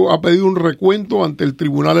Democrático, ha pedido un recuento ante el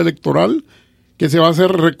Tribunal Electoral, que se va a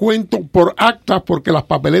hacer recuento por actas, porque las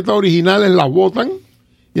papeletas originales las votan,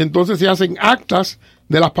 y entonces se hacen actas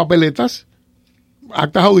de las papeletas,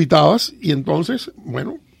 actas auditadas, y entonces,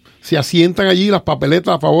 bueno, se asientan allí las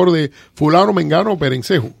papeletas a favor de fulano, mengano o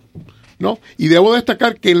perencejo, ¿no? Y debo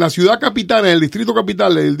destacar que en la ciudad capital, en el distrito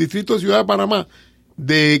capital, el distrito de Ciudad de Panamá,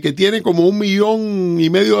 que tiene como 1,5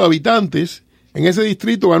 millones de habitantes, en ese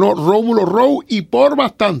distrito ganó Rómulo Roux y por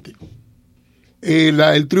bastante.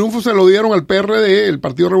 El triunfo se lo dieron al PRD, el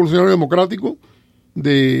Partido Revolucionario Democrático,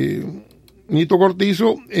 de Nito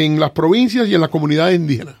Cortizo, en las provincias y en las comunidades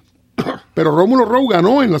indígenas. Pero Rómulo Roux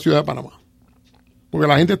ganó en la ciudad de Panamá. Porque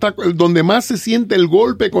la gente está, donde más se siente el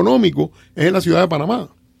golpe económico es en la ciudad de Panamá.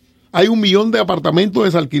 Hay 1 millón de apartamentos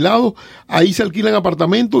desalquilados, ahí se alquilan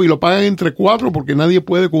apartamentos y lo pagan entre 4 porque nadie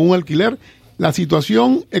puede con un alquiler. La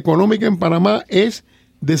situación económica en Panamá es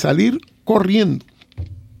de salir corriendo.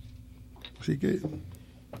 Así que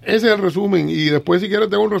ese es el resumen. Y después, si quieres,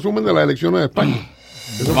 tengo un resumen de las elecciones de España.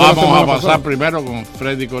 Vamos a pasar primero con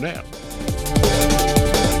Freddy Corea.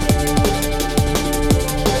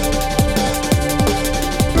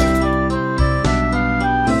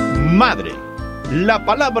 Madre, la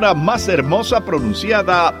palabra más hermosa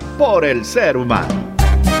pronunciada por el ser humano.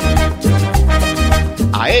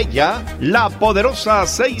 A ella, la Poderosa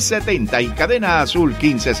 670 y Cadena Azul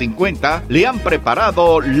 1550 le han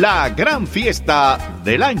preparado la gran fiesta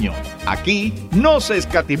del año. Aquí no se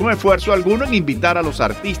escatimó esfuerzo alguno en invitar a los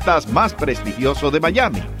artistas más prestigiosos de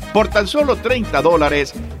Miami. Por tan solo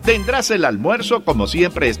 $30 tendrás el almuerzo como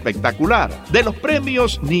siempre espectacular. De los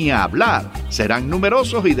premios ni a hablar. Serán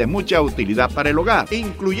numerosos y de mucha utilidad para el hogar,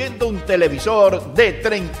 incluyendo un televisor de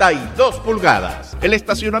 32 pulgadas. El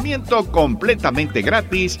estacionamiento completamente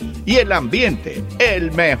gratis y el ambiente,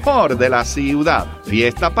 el mejor de la ciudad.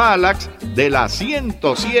 Fiesta Palax de la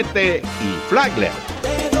 107 y Flagler.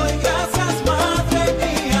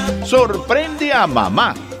 Sorprende a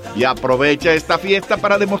mamá y aprovecha esta fiesta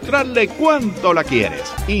para demostrarle cuánto la quieres.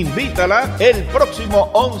 Invítala el próximo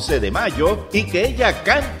 11 de mayo y que ella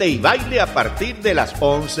cante y baile a partir de las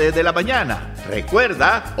 11 de la mañana.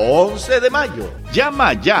 Recuerda, 11 de mayo.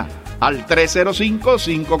 Llama ya al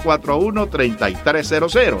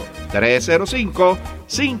 305-541-3300.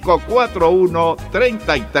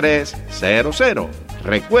 305-541-3300.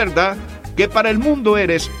 Recuerda que para el mundo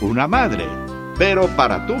eres una madre, pero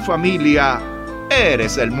para tu familia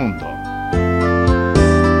eres el mundo.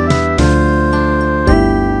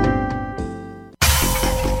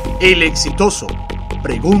 El exitoso.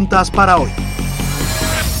 Preguntas para hoy.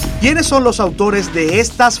 ¿Quiénes son los autores de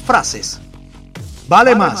estas frases?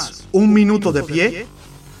 Vale más un minuto de pie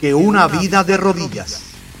que una vida de rodillas.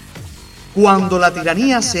 Cuando la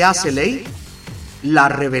tiranía se hace ley, la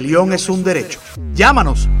rebelión es un derecho.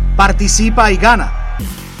 Llámanos, participa y gana.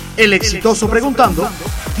 El exitoso preguntando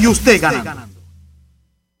y usted gana.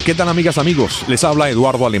 ¿Qué tal, amigas, amigos? Les habla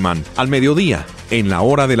Eduardo Alemán. Al mediodía, en la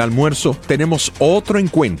hora del almuerzo, tenemos otro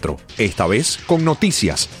encuentro, esta vez con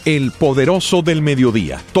noticias, el poderoso del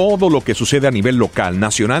mediodía. Todo lo que sucede a nivel local,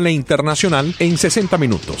 nacional e internacional en 60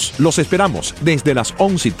 minutos. Los esperamos desde las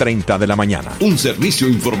 11:30 de la mañana. Un servicio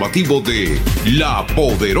informativo de La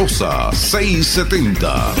Poderosa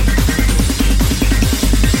 670.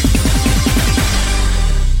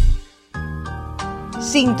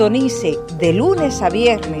 Sintonice de lunes a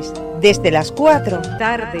viernes desde las 4.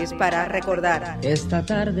 Tardes para recordar. Esta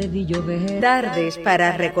tarde vi llover. Tardes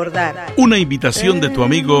para recordar. Una invitación de tu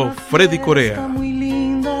amigo Freddy Corea.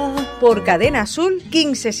 Por Cadena Azul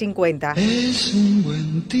 1550. Es un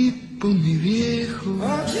buen tipo, mi viejo.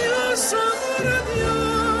 Adiós, amor,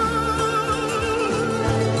 adiós.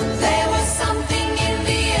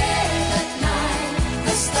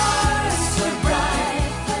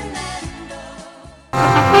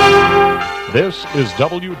 This is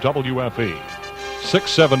WWFE,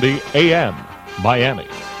 670 AM, Miami.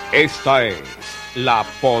 Esta es La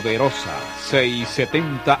Poderosa,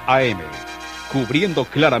 670 AM, cubriendo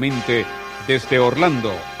claramente desde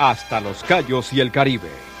Orlando hasta Los Cayos y el Caribe.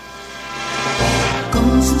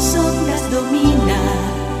 Con sus ondas domina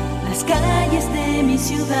las calles de mi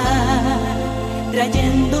ciudad,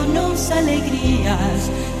 trayéndonos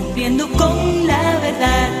alegrías, cumpliendo con la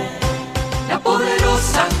verdad. La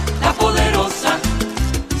Poderosa,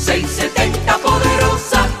 670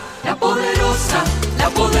 Poderosa, la Poderosa,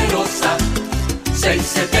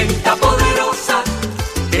 670 Poderosa.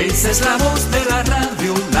 Esa es la voz de la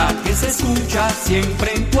radio, la que se escucha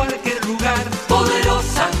siempre en cualquier lugar.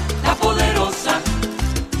 Poderosa, la Poderosa,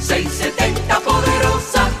 670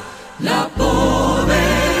 Poderosa, la Poderosa.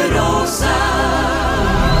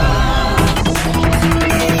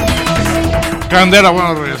 Candela,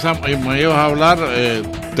 bueno, regresamos y me ibas a hablar.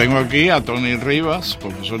 Tengo aquí a Tony Rivas,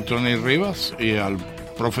 profesor Tony Rivas, y al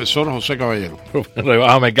profesor José Caballero.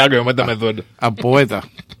 Rebájame el cargo y métame sueldo. Al poeta,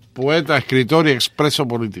 escritor y expreso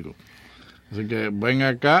político. Así que ven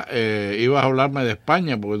acá, ibas a hablarme de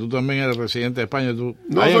España, porque tú también eres residente de España.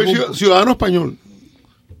 No, soy ciudadano español.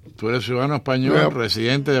 Tú eres ciudadano español,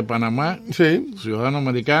 residente de Panamá, sí, ciudadano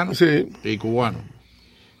americano, sí, y cubano.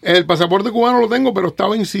 El pasaporte cubano lo tengo, pero está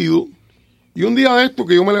vencido. Y un día de esto,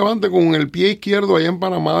 que yo me levante con el pie izquierdo allá en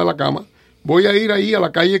Panamá de la cama, voy a ir ahí a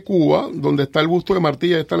la calle Cuba, donde está el busto de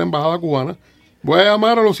Martí, ahí está la embajada cubana. Voy a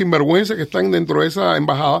llamar a los sinvergüenzas que están dentro de esa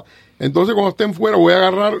embajada. Entonces, cuando estén fuera, voy a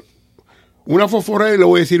agarrar una fosforera y le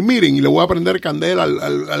voy a decir, miren, y le voy a prender candela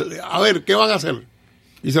a ver, ¿qué van a hacer?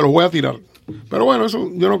 Y se los voy a tirar. Pero bueno,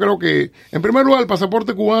 eso yo no creo que... En primer lugar, el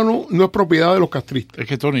pasaporte cubano no es propiedad de los castristas. Es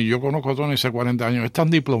que Tony, yo conozco a Tony hace 40 años, es tan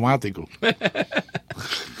diplomático.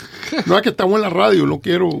 No es que estamos en la radio, no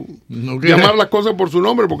quiero llamar las cosas por su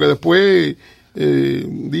nombre, porque después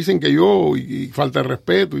dicen que yo y falta de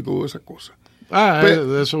respeto y todas esas cosas.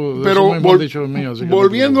 Pero eso mismo han dicho de mí, así que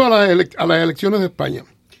volviendo a las elecciones de España,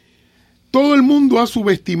 todo el mundo ha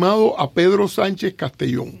subestimado a Pedro Sánchez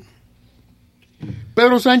Castellón.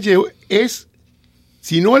 Pedro Sánchez es,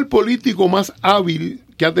 si no el político más hábil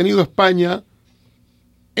que ha tenido España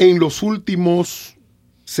en los últimos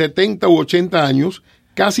 70 u 80 años,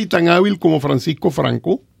 casi tan hábil como Francisco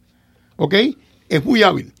Franco, ¿ok? Es muy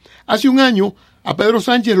hábil. Hace un año a Pedro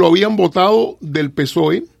Sánchez lo habían votado del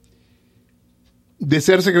PSOE de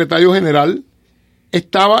ser secretario general,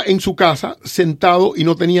 estaba en su casa sentado y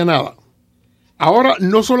no tenía nada. Ahora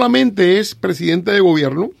no solamente es presidente de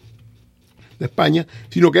gobierno de España,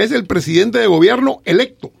 sino que es el presidente de gobierno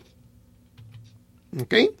electo.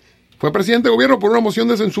 ¿Ok? Fue presidente de gobierno por una moción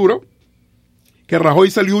de censura que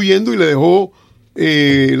Rajoy salió huyendo y le dejó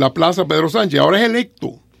la plaza a Pedro Sánchez. Ahora es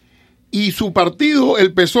electo. Y su partido,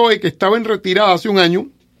 el PSOE, que estaba en retirada hace un año,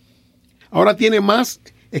 ahora tiene más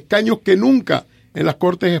escaños que nunca en las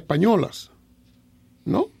Cortes españolas.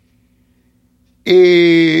 ¿No?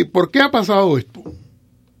 ¿Por qué ha pasado esto?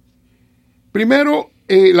 Primero,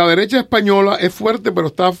 la derecha española es fuerte, pero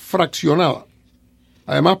está fraccionada.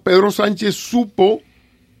 Además, Pedro Sánchez supo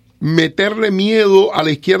meterle miedo a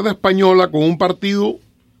la izquierda española con un partido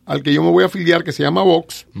al que yo me voy a afiliar, que se llama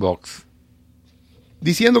Vox,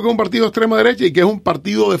 diciendo que es un partido de extrema derecha y que es un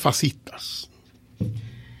partido de fascistas.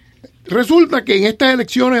 Resulta que en estas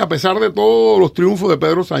elecciones, a pesar de todos los triunfos de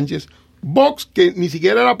Pedro Sánchez, Vox, que ni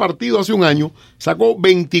siquiera era partido hace un año, sacó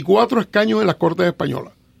 24 escaños en las Cortes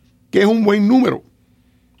españolas, que es un buen número.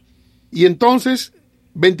 Y entonces,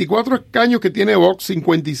 24 escaños que tiene Vox,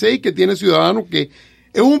 56 que tiene Ciudadanos, que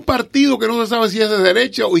es un partido que no se sabe si es de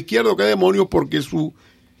derecha o izquierda o qué demonios, porque su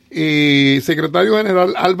secretario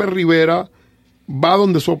general, Albert Rivera, va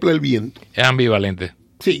donde sopla el viento. Es ambivalente.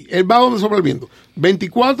 Sí, él va donde sopla el viento.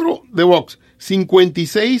 24 de Vox,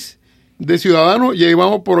 56 de Ciudadanos,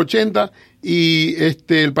 llevamos por 80, y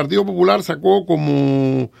el Partido Popular sacó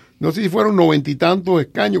como, no sé si fueron 90 y tantos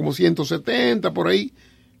escaños, como 170 por ahí,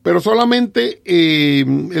 pero solamente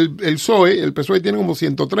el PSOE, tiene como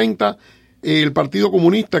 130, el Partido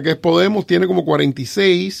Comunista, que es Podemos, tiene como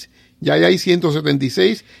 46, ya hay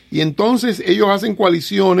 176, y entonces ellos hacen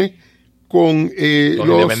coaliciones con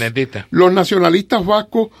los nacionalistas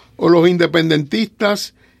vascos o los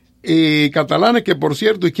independentistas catalanes, que por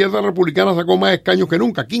cierto, Izquierda Republicana sacó más escaños que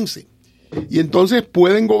nunca, 15, y entonces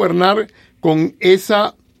pueden gobernar con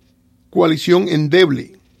esa coalición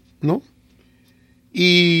endeble, ¿no?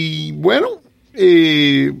 Y bueno,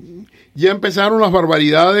 ya empezaron las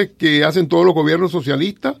barbaridades que hacen todos los gobiernos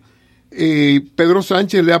socialistas. Pedro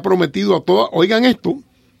Sánchez le ha prometido a toda, oigan esto,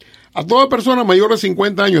 a toda persona mayor de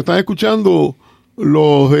 50 años, están escuchando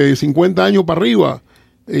los de 50 años para arriba,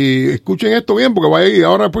 escuchen esto bien, porque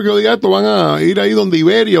ahora después que yo diga esto, van a ir ahí donde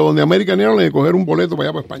Iberia o donde American Airlines y coger un boleto para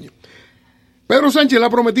allá para España. Pedro Sánchez le ha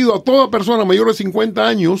prometido a toda persona mayor de 50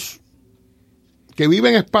 años que vive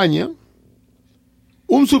en España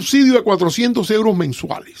un subsidio de 400 euros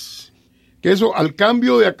mensuales. Que eso al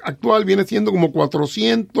cambio actual viene siendo como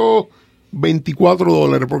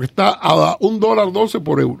 $424, porque está a $1.12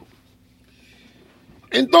 por euro.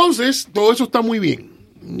 Entonces, todo eso está muy bien.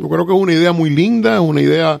 Yo creo que es una idea muy linda, es una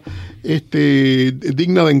idea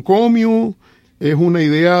digna de encomio, es una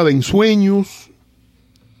idea de ensueños.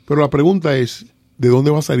 Pero la pregunta es, ¿de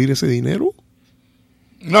dónde va a salir ese dinero?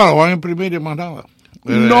 No, lo van a imprimir y más nada.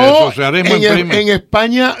 No, en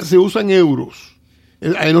España se usan euros.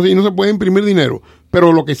 Ahí no se puede imprimir dinero.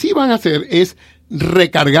 Pero lo que sí van a hacer es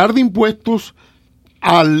recargar de impuestos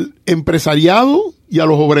al empresariado y a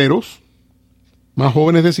los obreros más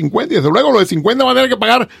jóvenes de 50. Y desde luego los de 50 van a tener que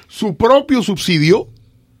pagar su propio subsidio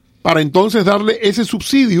para entonces darle ese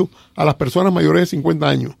subsidio a las personas mayores de 50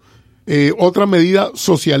 años. Otra medida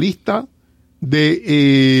socialista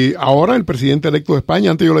de ahora el presidente electo de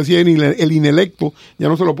España. Antes yo le decía el inelecto, ya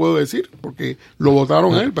no se lo puedo decir porque lo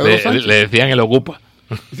votaron a él, Pedro Sánchez. Le decían el ocupa.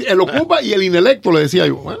 Sí, el ocupa y el inelecto, le decía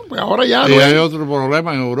yo. Bueno, pues ahora ya y hay otro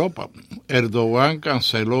problema en Europa. Erdogan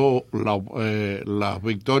canceló las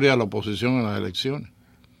victorias de la oposición en las elecciones.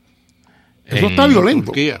 Eso está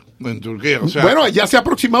violento. En Turquía. O sea, bueno, ya se ha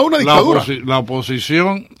aproximado una dictadura. La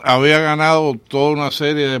oposición había ganado toda una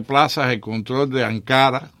serie de plazas, el control de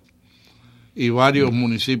Ankara y varios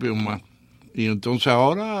municipios más. Y entonces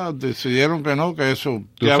ahora decidieron que no, que eso,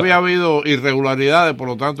 que había habido irregularidades, por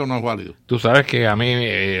lo tanto no es válido. Tú sabes que a mí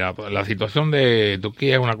la situación de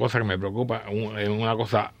Turquía es una cosa que me preocupa, es una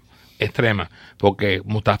cosa extrema, porque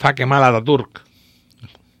Mustafa Kemal Atatürk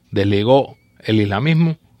desligó el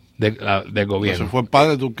islamismo del gobierno. Eso fue el padre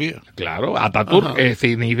de Turquía. Claro, Atatürk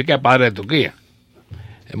significa padre de Turquía.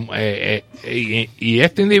 Y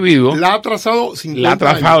este individuo la ha trazado 50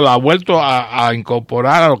 años. La ha vuelto a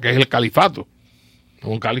incorporar a lo que es el califato,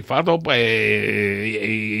 un califato pues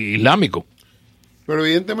islámico. Pero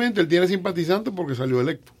evidentemente él tiene simpatizantes porque salió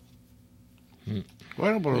electo.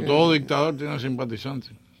 Bueno, pero todo dictador tiene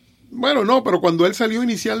simpatizantes. Bueno, no, pero cuando él salió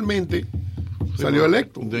inicialmente salió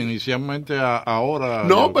electo. De inicialmente a ahora.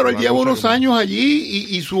 No, pero él lleva unos años allí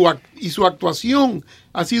y su actuación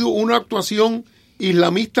ha sido una actuación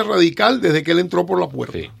islamista radical desde que él entró por la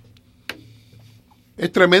puerta. Sí.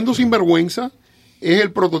 Es tremendo sinvergüenza, es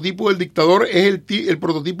el prototipo del dictador, es el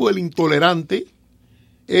prototipo del intolerante,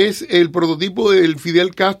 es el prototipo del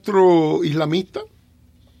Fidel Castro islamista,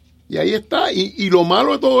 y ahí está. Y lo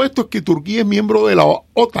malo de todo esto es que Turquía es miembro de la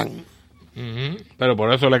OTAN. Pero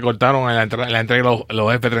por eso le cortaron la entrega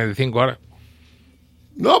los F-35 ahora.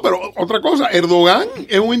 No, pero otra cosa, Erdogan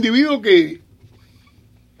es un individuo que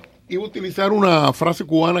iba a utilizar una frase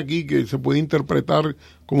cubana aquí que se puede interpretar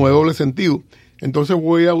como de doble sentido. Entonces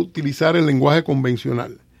voy a utilizar el lenguaje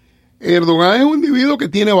convencional. Erdogan es un individuo que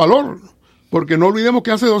tiene valor, porque no olvidemos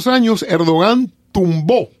que hace 2 años Erdogan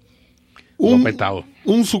tumbó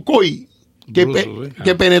un Sukhoi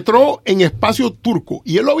que penetró en espacio turco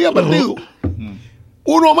y él lo había perdido.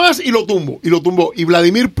 Uno más y lo tumbó. Y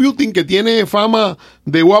Vladimir Putin, que tiene fama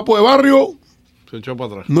de guapo de barrio, se echó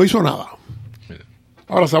para atrás. No hizo nada.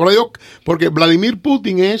 Ahora, sabrá Dios, porque Vladimir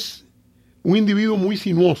Putin es un individuo muy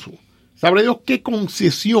sinuoso. Sabrá Dios qué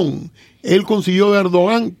concesión él consiguió de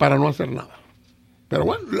Erdogan para no hacer nada. Pero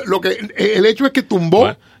bueno, el hecho es que tumbó.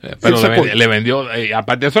 Bueno, pero le vendió,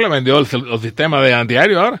 aparte de eso, le vendió los sistemas de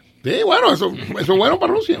antiaéreo ahora. Sí, bueno, eso es bueno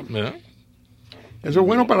para Rusia. ¿Verdad? Eso es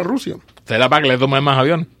bueno para Rusia. ¿Será para que le tomen más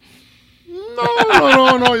aviones?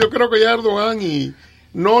 No, yo creo que ya Erdogan y...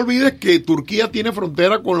 No olvides que Turquía tiene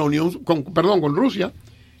frontera con con Rusia,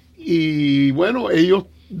 y bueno, ellos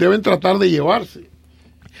deben tratar de llevarse.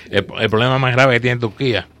 El problema más grave que tiene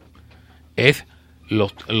Turquía es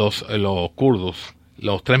los kurdos,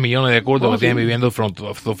 los 3 millones de kurdos que tienen viviendo en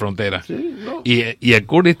su frontera. Sí, no. Y el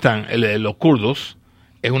Kurdistán, los kurdos,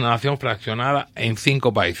 es una nación fraccionada en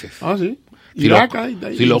 5 países. Sí. Si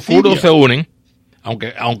los kurdos se unen,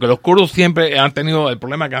 aunque los kurdos siempre han tenido el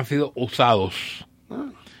problema que han sido usados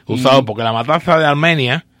porque la matanza de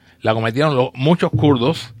Armenia la cometieron muchos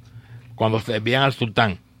kurdos cuando servían al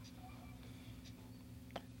sultán,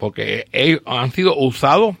 porque ellos han sido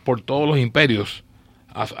usados por todos los imperios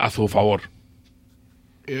a su favor.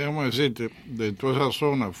 Y déjame decirte, de toda esa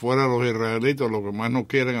zona, fuera de los israelitas, lo que más nos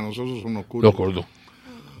quieren a nosotros son los kurdos. Los kurdos.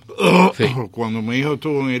 Sí. Cuando mi hijo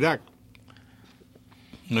estuvo en Irak,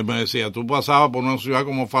 él me decía, tú pasabas por una ciudad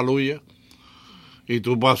como Fallujah y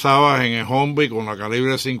tú pasabas en el Humvee con la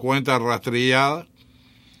calibre 50 rastrillada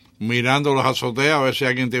mirando las azoteas a ver si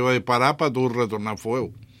alguien te iba a disparar para tú retornar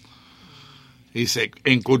fuego. Dice,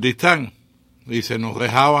 en Kurdistán, dice, nos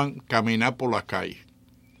dejaban caminar por las calles.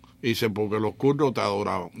 Dice, porque los kurdos te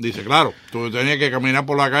adoraban. Dice, claro, tú tenías que caminar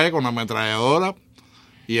por la calle con la ametralladora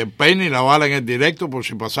y el peine y la bala en el directo por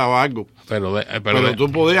si pasaba algo. Pero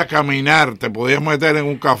tú podías caminar, te podías meter en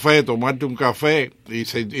un café, tomarte un café,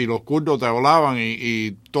 y los kurdos te hablaban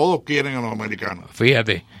y todos quieren a los americanos.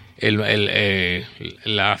 Fíjate,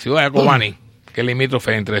 la ciudad de Kobani, que es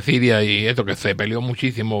limítrofe entre Siria y esto, que se peleó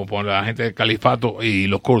muchísimo por la gente del califato y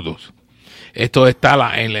los kurdos. Esto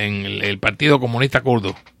está en el Partido Comunista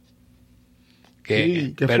Kurdo.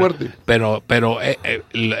 Sí, qué fuerte. Pero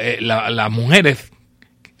las mujeres,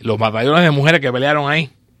 los batallones de mujeres que pelearon ahí,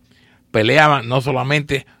 peleaban no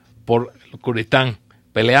solamente por Kurdistán,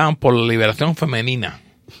 peleaban por la liberación femenina.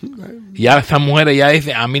 Y ahora esas mujeres ya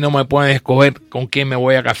dicen, a mí no me pueden escoger con quién me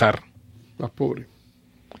voy a casar. Las pobres.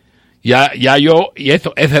 Ya yo, y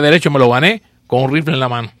ese derecho me lo gané con un rifle en la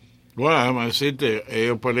mano. Bueno, déjame decirte,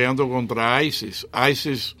 ellos peleando contra ISIS.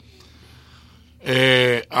 ISIS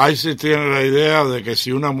tiene la idea de que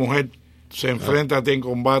si una mujer se enfrenta a ti en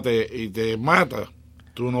combate y te mata,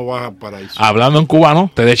 tú no vas al paraíso. Hablando en cubano,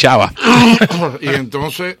 te dechaba. Y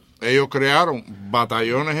entonces ellos crearon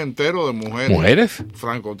batallones enteros de mujeres. ¿Mujeres?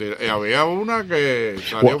 Había una que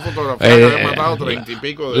salió fotografiada que había matado 30 y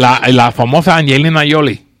pico de... La famosa Angelina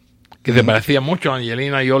Jolie, que se parecía mucho a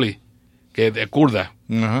Angelina Jolie, que de kurda,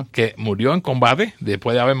 que murió en combate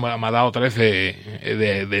después de haber matado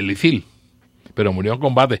 13 del ISIL. Pero murió en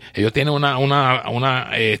combate. Ellos tienen una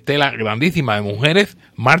estela grandísima de mujeres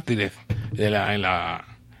mártires en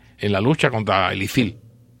la lucha contra el ISIL.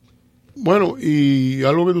 Bueno, y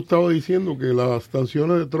algo que tú estabas diciendo, que las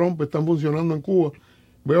sanciones de Trump están funcionando en Cuba.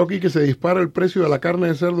 Veo aquí que se dispara el precio de la carne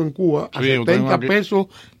de cerdo en Cuba a 70 pesos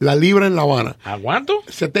la libra en La Habana. ¿A cuánto?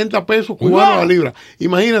 70 pesos cubanos la libra.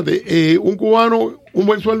 Imagínate, un cubano, un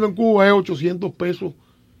buen sueldo en Cuba es 800 pesos.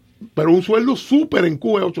 Pero un sueldo súper en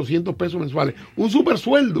Cuba es 800 pesos mensuales. Un súper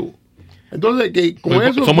sueldo. Entonces, que con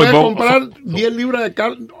eso puedes comprar 10 libras de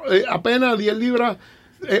carne, apenas 10 libras,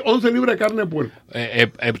 11 libras de carne de puerco.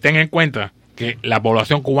 Ten en cuenta que la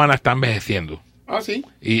población cubana está envejeciendo. Ah, sí.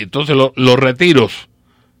 Y entonces los retiros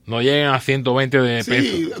no llegan a 120 de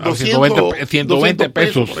pesos. Sí, 120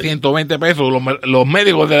 pesos. 120 pesos. Los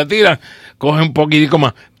médicos se retiran, cogen un poquitico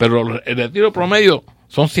más. Pero el retiro promedio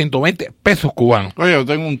son 120 pesos cubanos. Oye, yo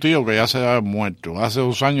tengo un tío que ya se ha muerto. Hace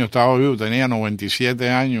 2 años estaba vivo, tenía 97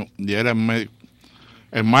 años y era el médico.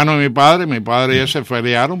 Hermano de mi padre y él se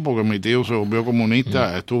feriaron porque mi tío se volvió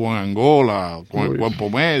comunista, estuvo en Angola con el cuerpo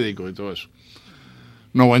médico y todo eso.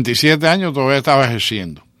 97 años todavía estaba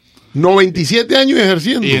ejerciendo. 97 años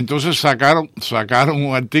ejerciendo. Y entonces sacaron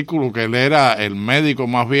un artículo que él era el médico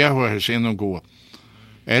más viejo ejerciendo en Cuba.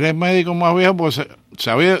 Era el médico más viejo porque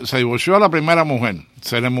se divorció a la primera mujer,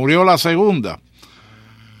 se le murió la segunda,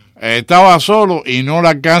 estaba solo y no le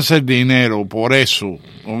alcanza el dinero, por eso,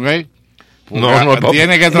 ¿ok?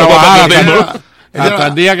 Tiene que trabajar hasta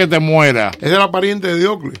el día que te muera. ¿Ese era pariente de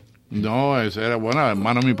Diocles? No, ese era,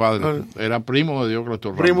 hermano de mi padre, era primo de Diocles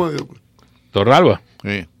Torralba. Primo de Diocles. ¿Torralba?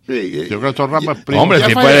 Sí. Diocles Torralba es primo. Hombre,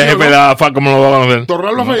 si puede jefe de la FA, ¿cómo lo va a conocer?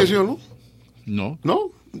 Torralba falleció, ¿no? No. ¿No?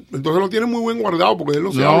 Entonces lo tiene muy buen guardado porque él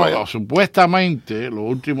no se habla ya. Supuestamente, lo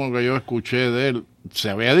último que yo escuché de él, se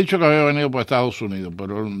había dicho que había venido por Estados Unidos,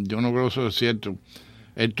 pero yo no creo que eso es cierto.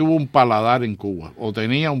 Él tuvo un paladar en Cuba, o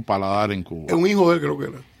tenía un paladar en Cuba. Es un hijo de él, creo que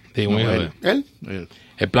era. Sí, un hijo de él. ¿Él?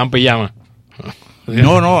 El plan pijama.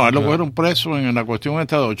 No, él lo cogieron preso en la cuestión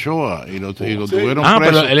esta de Ochoa y lo tuvieron preso.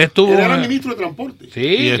 Pero él estuvo... Él era ministro de Transporte. Sí.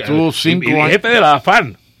 Y estuvo 5 años. Jefe de la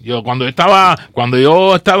FARC. Cuando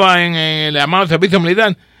yo estaba en el llamado servicio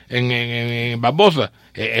militar, en Barbosa,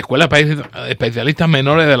 escuela de especialistas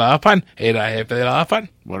menores de la DAFAN, era jefe de la DAFAN.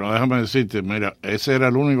 Bueno, déjame decirte, mira, ese era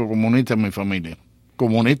el único comunista en mi familia.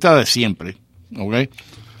 Comunista de siempre, ¿ok?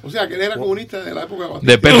 O sea, que él era comunista de la época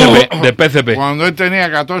de PCP. Cuando él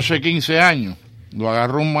tenía 14, 15 años, lo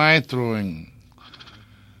agarró un maestro él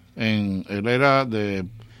era de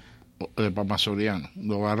Palmasoriano.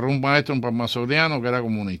 Lo agarró un maestro en Palmasoriano que era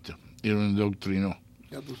comunista y lo indoctrinó.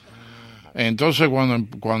 Entonces,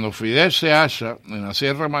 cuando Fidel se halla en la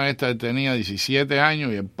Sierra Maestra, él tenía 17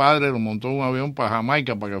 años y el padre lo montó en un avión para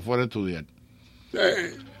Jamaica para que fuera a estudiar.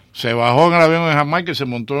 Se bajó en el avión en Jamaica y se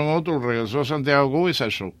montó en otro, regresó a Santiago de Cuba y se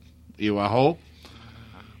alzó. Y bajó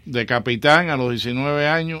de capitán a los 19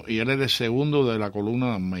 años y él era el segundo de la columna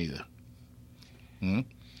de Almeida.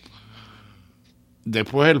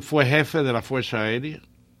 Después él fue jefe de la Fuerza Aérea.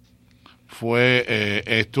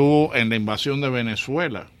 Estuvo en la invasión de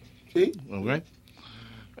Venezuela. Sí. Okay.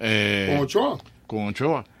 ¿Con Ochoa? Con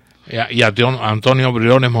Ochoa. Y Antonio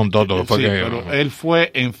Briones Montoto. Sí, pero él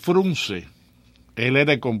fue en Frunce. Él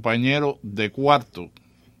era el compañero de cuarto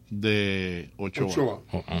de Ochoa.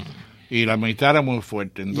 Y la amistad era muy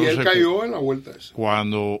fuerte. Entonces, y él cayó en la vuelta esa.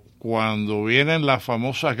 Cuando vienen las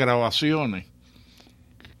famosas grabaciones,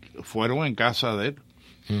 fueron en casa de él.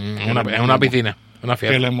 En una piscina, una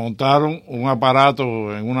fiesta. Que le montaron un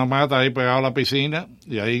aparato en una mata ahí pegado a la piscina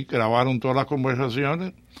y ahí grabaron todas las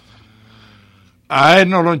conversaciones. A él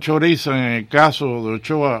no lo enchorizan en el caso de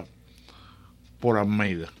Ochoa por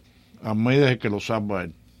Almeida. Almeida es el que lo salva a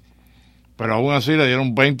él. Pero aún así le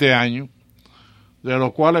dieron 20 años, de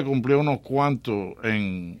los cuales cumplió unos cuantos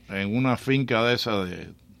en una finca de esa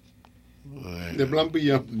de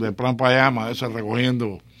Plan Payama, de esa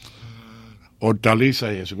recogiendo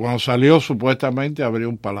hortalizas y eso. Cuando salió supuestamente abrió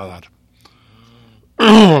un paladar.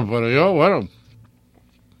 Pero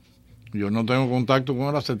yo no tengo contacto con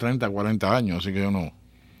él hace 30, 40 años, así que yo no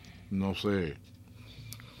sé.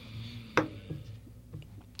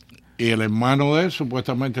 Y el hermano de él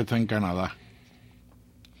supuestamente está en Canadá.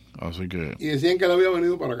 Así que... Y decían que él había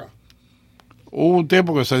venido para acá. Hubo un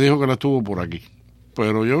tiempo que se dijo que él estuvo por aquí,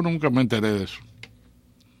 pero yo nunca me enteré de eso.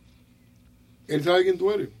 ¿Él sabe quién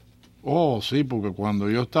tú eres? Oh, sí, porque cuando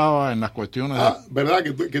yo estaba en las cuestiones... ¿Verdad?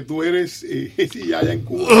 Que tú eres allá en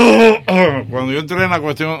Cuba. Cuando yo entré en la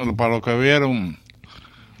cuestión, para los que vieron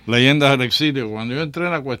Leyendas del Exilio, cuando yo entré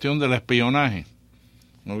en la cuestión del espionaje,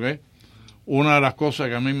 ¿ok? Una de las cosas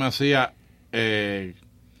que a mí me hacía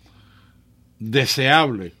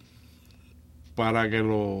deseable para que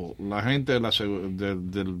la gente de la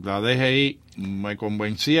DGI me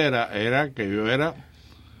convenciera era que yo era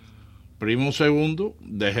primo segundo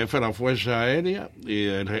de jefe de la Fuerza Aérea y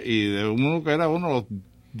de uno que era uno de los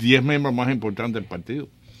 10 miembros más importantes del partido.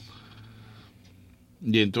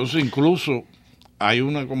 Y entonces incluso hay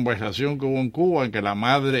una conversación que hubo en Cuba en que la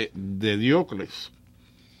madre de Diocles,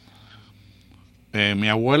 mi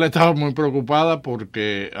abuela estaba muy preocupada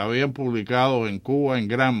porque habían publicado en Cuba, en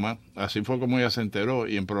Granma, así fue como ella se enteró,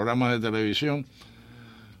 y en programas de televisión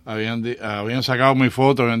habían sacado mi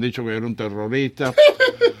foto, habían dicho que yo era un terrorista,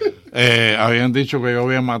 habían dicho que yo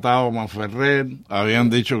había matado a Manferrer, habían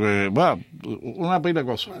dicho que, una pila de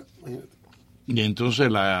cosas. Y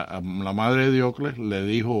entonces la madre de Diocles le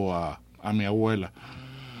dijo a mi abuela,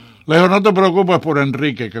 le dijo, no te preocupes por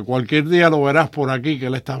Enrique, que cualquier día lo verás por aquí, que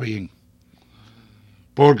él está bien.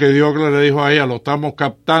 Porque Diocles le dijo a ella, lo estamos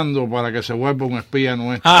captando para que se vuelva un espía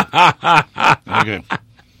nuestro. Okay.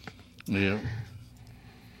 Bueno,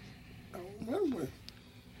 pues,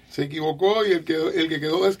 se equivocó y el que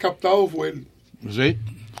quedó descaptado fue él. Sí.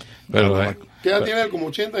 Pero, ¿qué edad tiene él? Como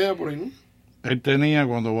 80 ya por ahí, ¿no? Él tenía,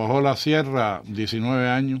 cuando bajó la sierra, 19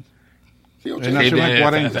 años. Sí, 80. Él nació en el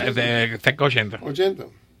 40. Cerca 80. 80.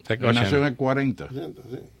 Él nació en el 40. 80,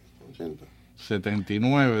 sí. 80.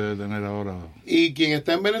 79 debe tener ahora. Y quien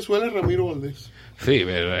está en Venezuela es Ramiro Valdés. Sí,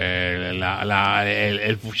 pero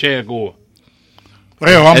el Fuché de Cuba.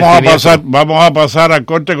 Oye, vamos a pasar al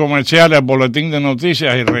corte comercial y al boletín de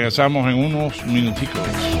noticias y regresamos en unos minuticos.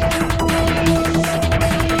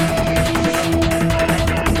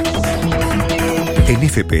 En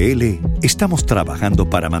FPL estamos trabajando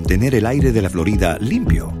para mantener el aire de la Florida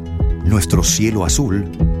limpio, nuestro cielo azul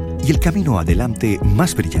y el camino adelante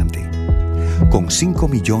más brillante. Con 5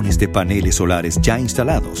 millones de paneles solares ya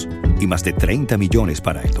instalados y más de 30 millones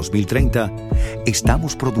para el 2030,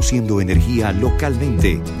 estamos produciendo energía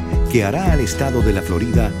localmente que hará al estado de la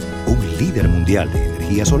Florida un líder mundial de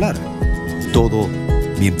energía solar. Todo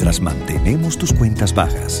mientras mantenemos tus cuentas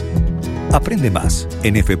bajas. Aprende más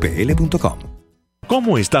en fpl.com.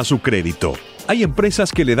 ¿Cómo está su crédito? Hay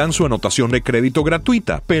empresas que le dan su anotación de crédito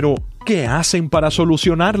gratuita, pero ¿qué hacen para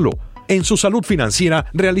solucionarlo? En su salud financiera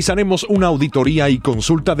realizaremos una auditoría y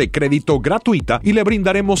consulta de crédito gratuita y le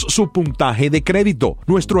brindaremos su puntaje de crédito.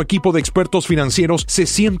 Nuestro equipo de expertos financieros se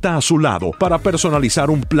sienta a su lado para personalizar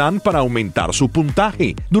un plan para aumentar su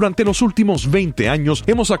puntaje. Durante los últimos 20 años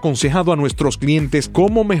hemos aconsejado a nuestros clientes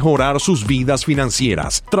cómo mejorar sus vidas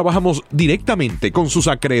financieras. Trabajamos directamente con sus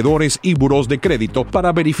acreedores y burós de crédito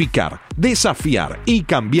para verificar, desafiar y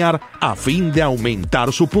cambiar a fin de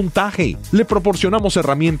aumentar su puntaje. Le proporcionamos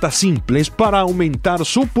herramientas simples para aumentar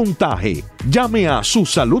su puntaje. Llame a su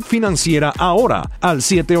salud financiera ahora al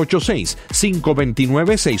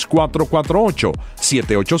 786-529-6448,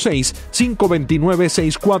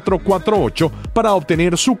 786-529-6448 para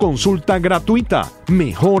obtener su consulta gratuita.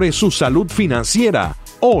 Mejore su salud financiera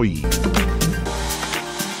hoy.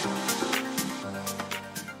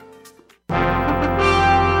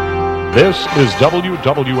 This is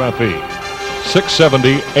WWFE,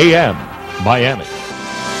 670 AM, Miami.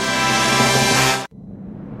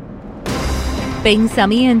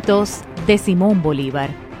 Pensamientos de Simón Bolívar.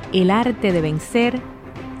 El arte de vencer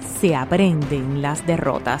se aprende en las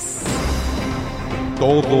derrotas.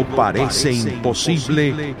 Todo parece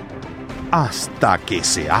imposible hasta que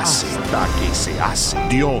se hace.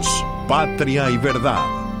 Dios, patria y verdad,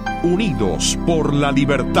 unidos por la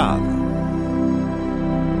libertad.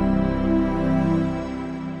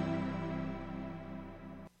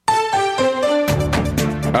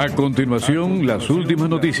 A continuación, las últimas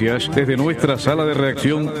noticias desde nuestra sala de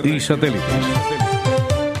redacción y satélites.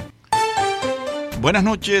 Buenas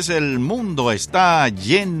noches, el mundo está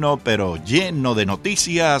lleno, pero lleno de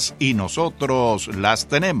noticias y nosotros las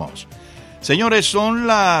tenemos. Señores, son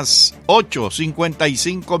las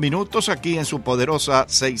 8:55 minutos aquí en su poderosa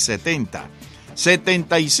 670.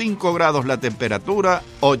 75 grados la temperatura,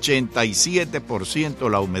 87%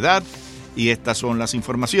 la humedad y estas son las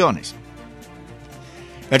informaciones.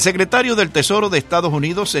 El secretario del Tesoro de Estados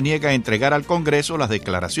Unidos se niega a entregar al Congreso las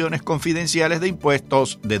declaraciones confidenciales de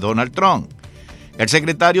impuestos de Donald Trump. El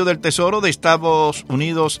secretario del Tesoro de Estados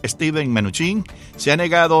Unidos, Steven Mnuchin, se ha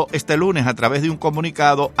negado este lunes a través de un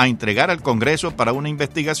comunicado a entregar al Congreso para una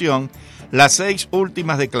investigación las 6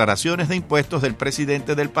 últimas declaraciones de impuestos del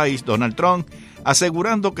presidente del país, Donald Trump,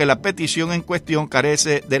 asegurando que la petición en cuestión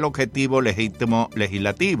carece del objetivo legítimo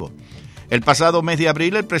legislativo. El pasado mes de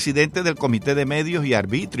abril, el presidente del Comité de Medios y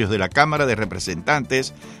Arbitrios de la Cámara de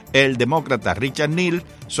Representantes, el demócrata Richard Neal,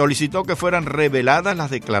 solicitó que fueran reveladas las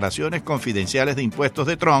declaraciones confidenciales de impuestos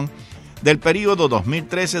de Trump del período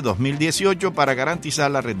 2013-2018 para garantizar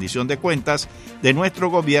la rendición de cuentas de nuestro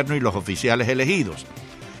gobierno y los oficiales elegidos.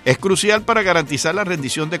 Es crucial para garantizar la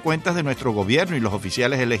rendición de cuentas de nuestro gobierno y los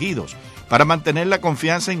oficiales elegidos. Para mantener la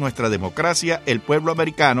confianza en nuestra democracia, el pueblo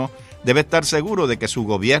americano debe estar seguro de que su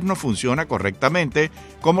gobierno funciona correctamente,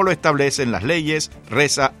 como lo establecen las leyes,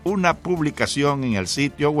 reza una publicación en el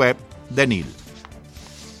sitio web de Neal.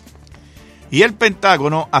 Y el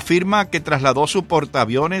Pentágono afirma que trasladó su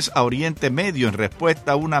portaaviones a Oriente Medio en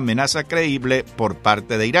respuesta a una amenaza creíble por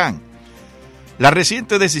parte de Irán. La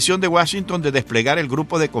reciente decisión de Washington de desplegar el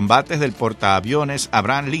grupo de combates del portaaviones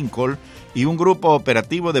Abraham Lincoln y un grupo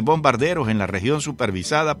operativo de bombarderos en la región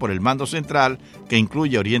supervisada por el Mando Central, que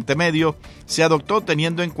incluye Oriente Medio, se adoptó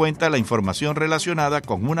teniendo en cuenta la información relacionada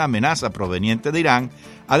con una amenaza proveniente de Irán,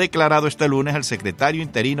 ha declarado este lunes el secretario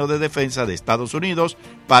interino de Defensa de Estados Unidos,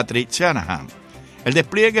 Patrick Shanahan. El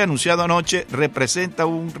despliegue anunciado anoche representa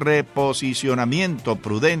un reposicionamiento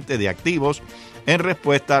prudente de activos en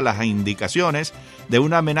respuesta a las indicaciones de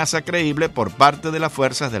una amenaza creíble por parte de las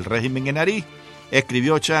fuerzas del régimen iraní,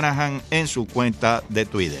 escribió Shanahan en su cuenta de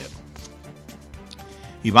Twitter.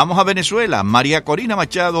 Y vamos a Venezuela. María Corina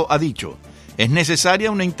Machado ha dicho, es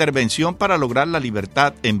necesaria una intervención para lograr la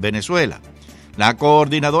libertad en Venezuela. La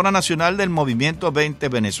coordinadora nacional del Movimiento 20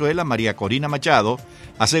 Venezuela, María Corina Machado,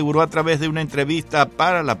 aseguró a través de una entrevista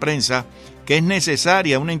para la prensa que es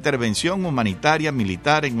necesaria una intervención humanitaria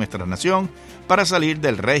militar en nuestra nación para salir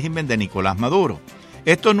del régimen de Nicolás Maduro.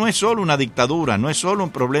 Esto no es solo una dictadura, no es solo un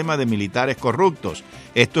problema de militares corruptos,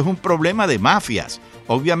 esto es un problema de mafias.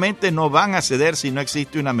 Obviamente no van a ceder si no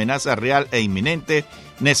existe una amenaza real e inminente.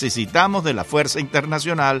 Necesitamos de la fuerza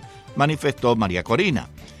internacional, manifestó María Corina.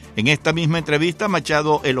 En esta misma entrevista,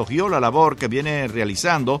 Machado elogió la labor que viene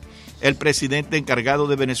realizando el presidente encargado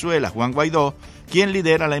de Venezuela, Juan Guaidó, quien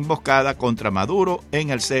lidera la emboscada contra Maduro en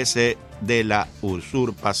el cese de la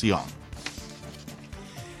usurpación.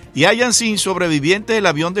 Y hallan sin sobrevivientes el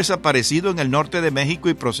avión desaparecido en el norte de México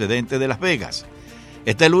y procedente de Las Vegas.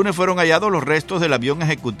 Este lunes fueron hallados los restos del avión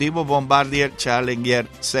ejecutivo Bombardier Challenger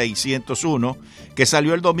 601, que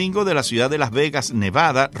salió el domingo de la ciudad de Las Vegas,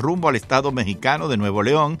 Nevada, rumbo al estado mexicano de Nuevo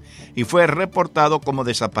León, y fue reportado como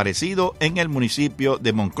desaparecido en el municipio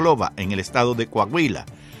de Monclova, en el estado de Coahuila.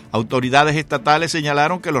 Autoridades estatales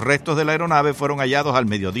señalaron que los restos de la aeronave fueron hallados al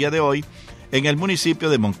mediodía de hoy en el municipio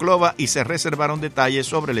de Monclova y se reservaron detalles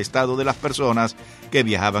sobre el estado de las personas que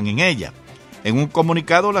viajaban en ella. En un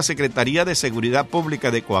comunicado, la Secretaría de Seguridad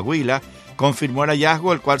Pública de Coahuila confirmó el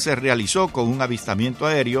hallazgo, el cual se realizó con un avistamiento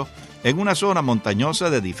aéreo en una zona montañosa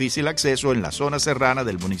de difícil acceso en la zona serrana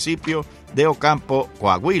del municipio de Ocampo,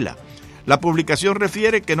 Coahuila. La publicación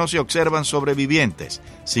refiere que no se observan sobrevivientes.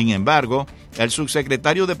 Sin embargo, el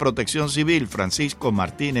subsecretario de Protección Civil, Francisco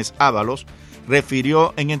Martínez Ábalos,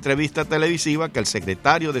 refirió en entrevista televisiva que el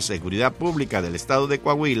secretario de Seguridad Pública del estado de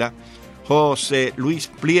Coahuila, José Luis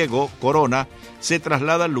Pliego Corona, se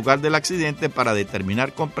traslada al lugar del accidente para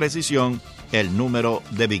determinar con precisión el número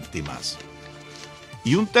de víctimas.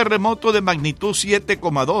 Y un terremoto de magnitud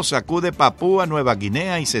 7,2 sacude Papúa Nueva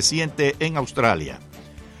Guinea y se siente en Australia.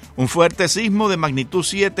 Un fuerte sismo de magnitud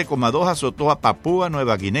 7,2 azotó a Papúa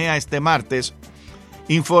Nueva Guinea este martes,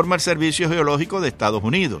 informa el Servicio Geológico de Estados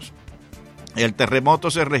Unidos. El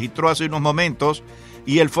terremoto se registró hace unos momentos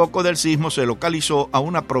y el foco del sismo se localizó a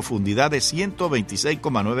una profundidad de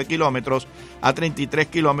 126,9 kilómetros a 33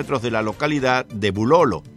 kilómetros de la localidad de Bulolo,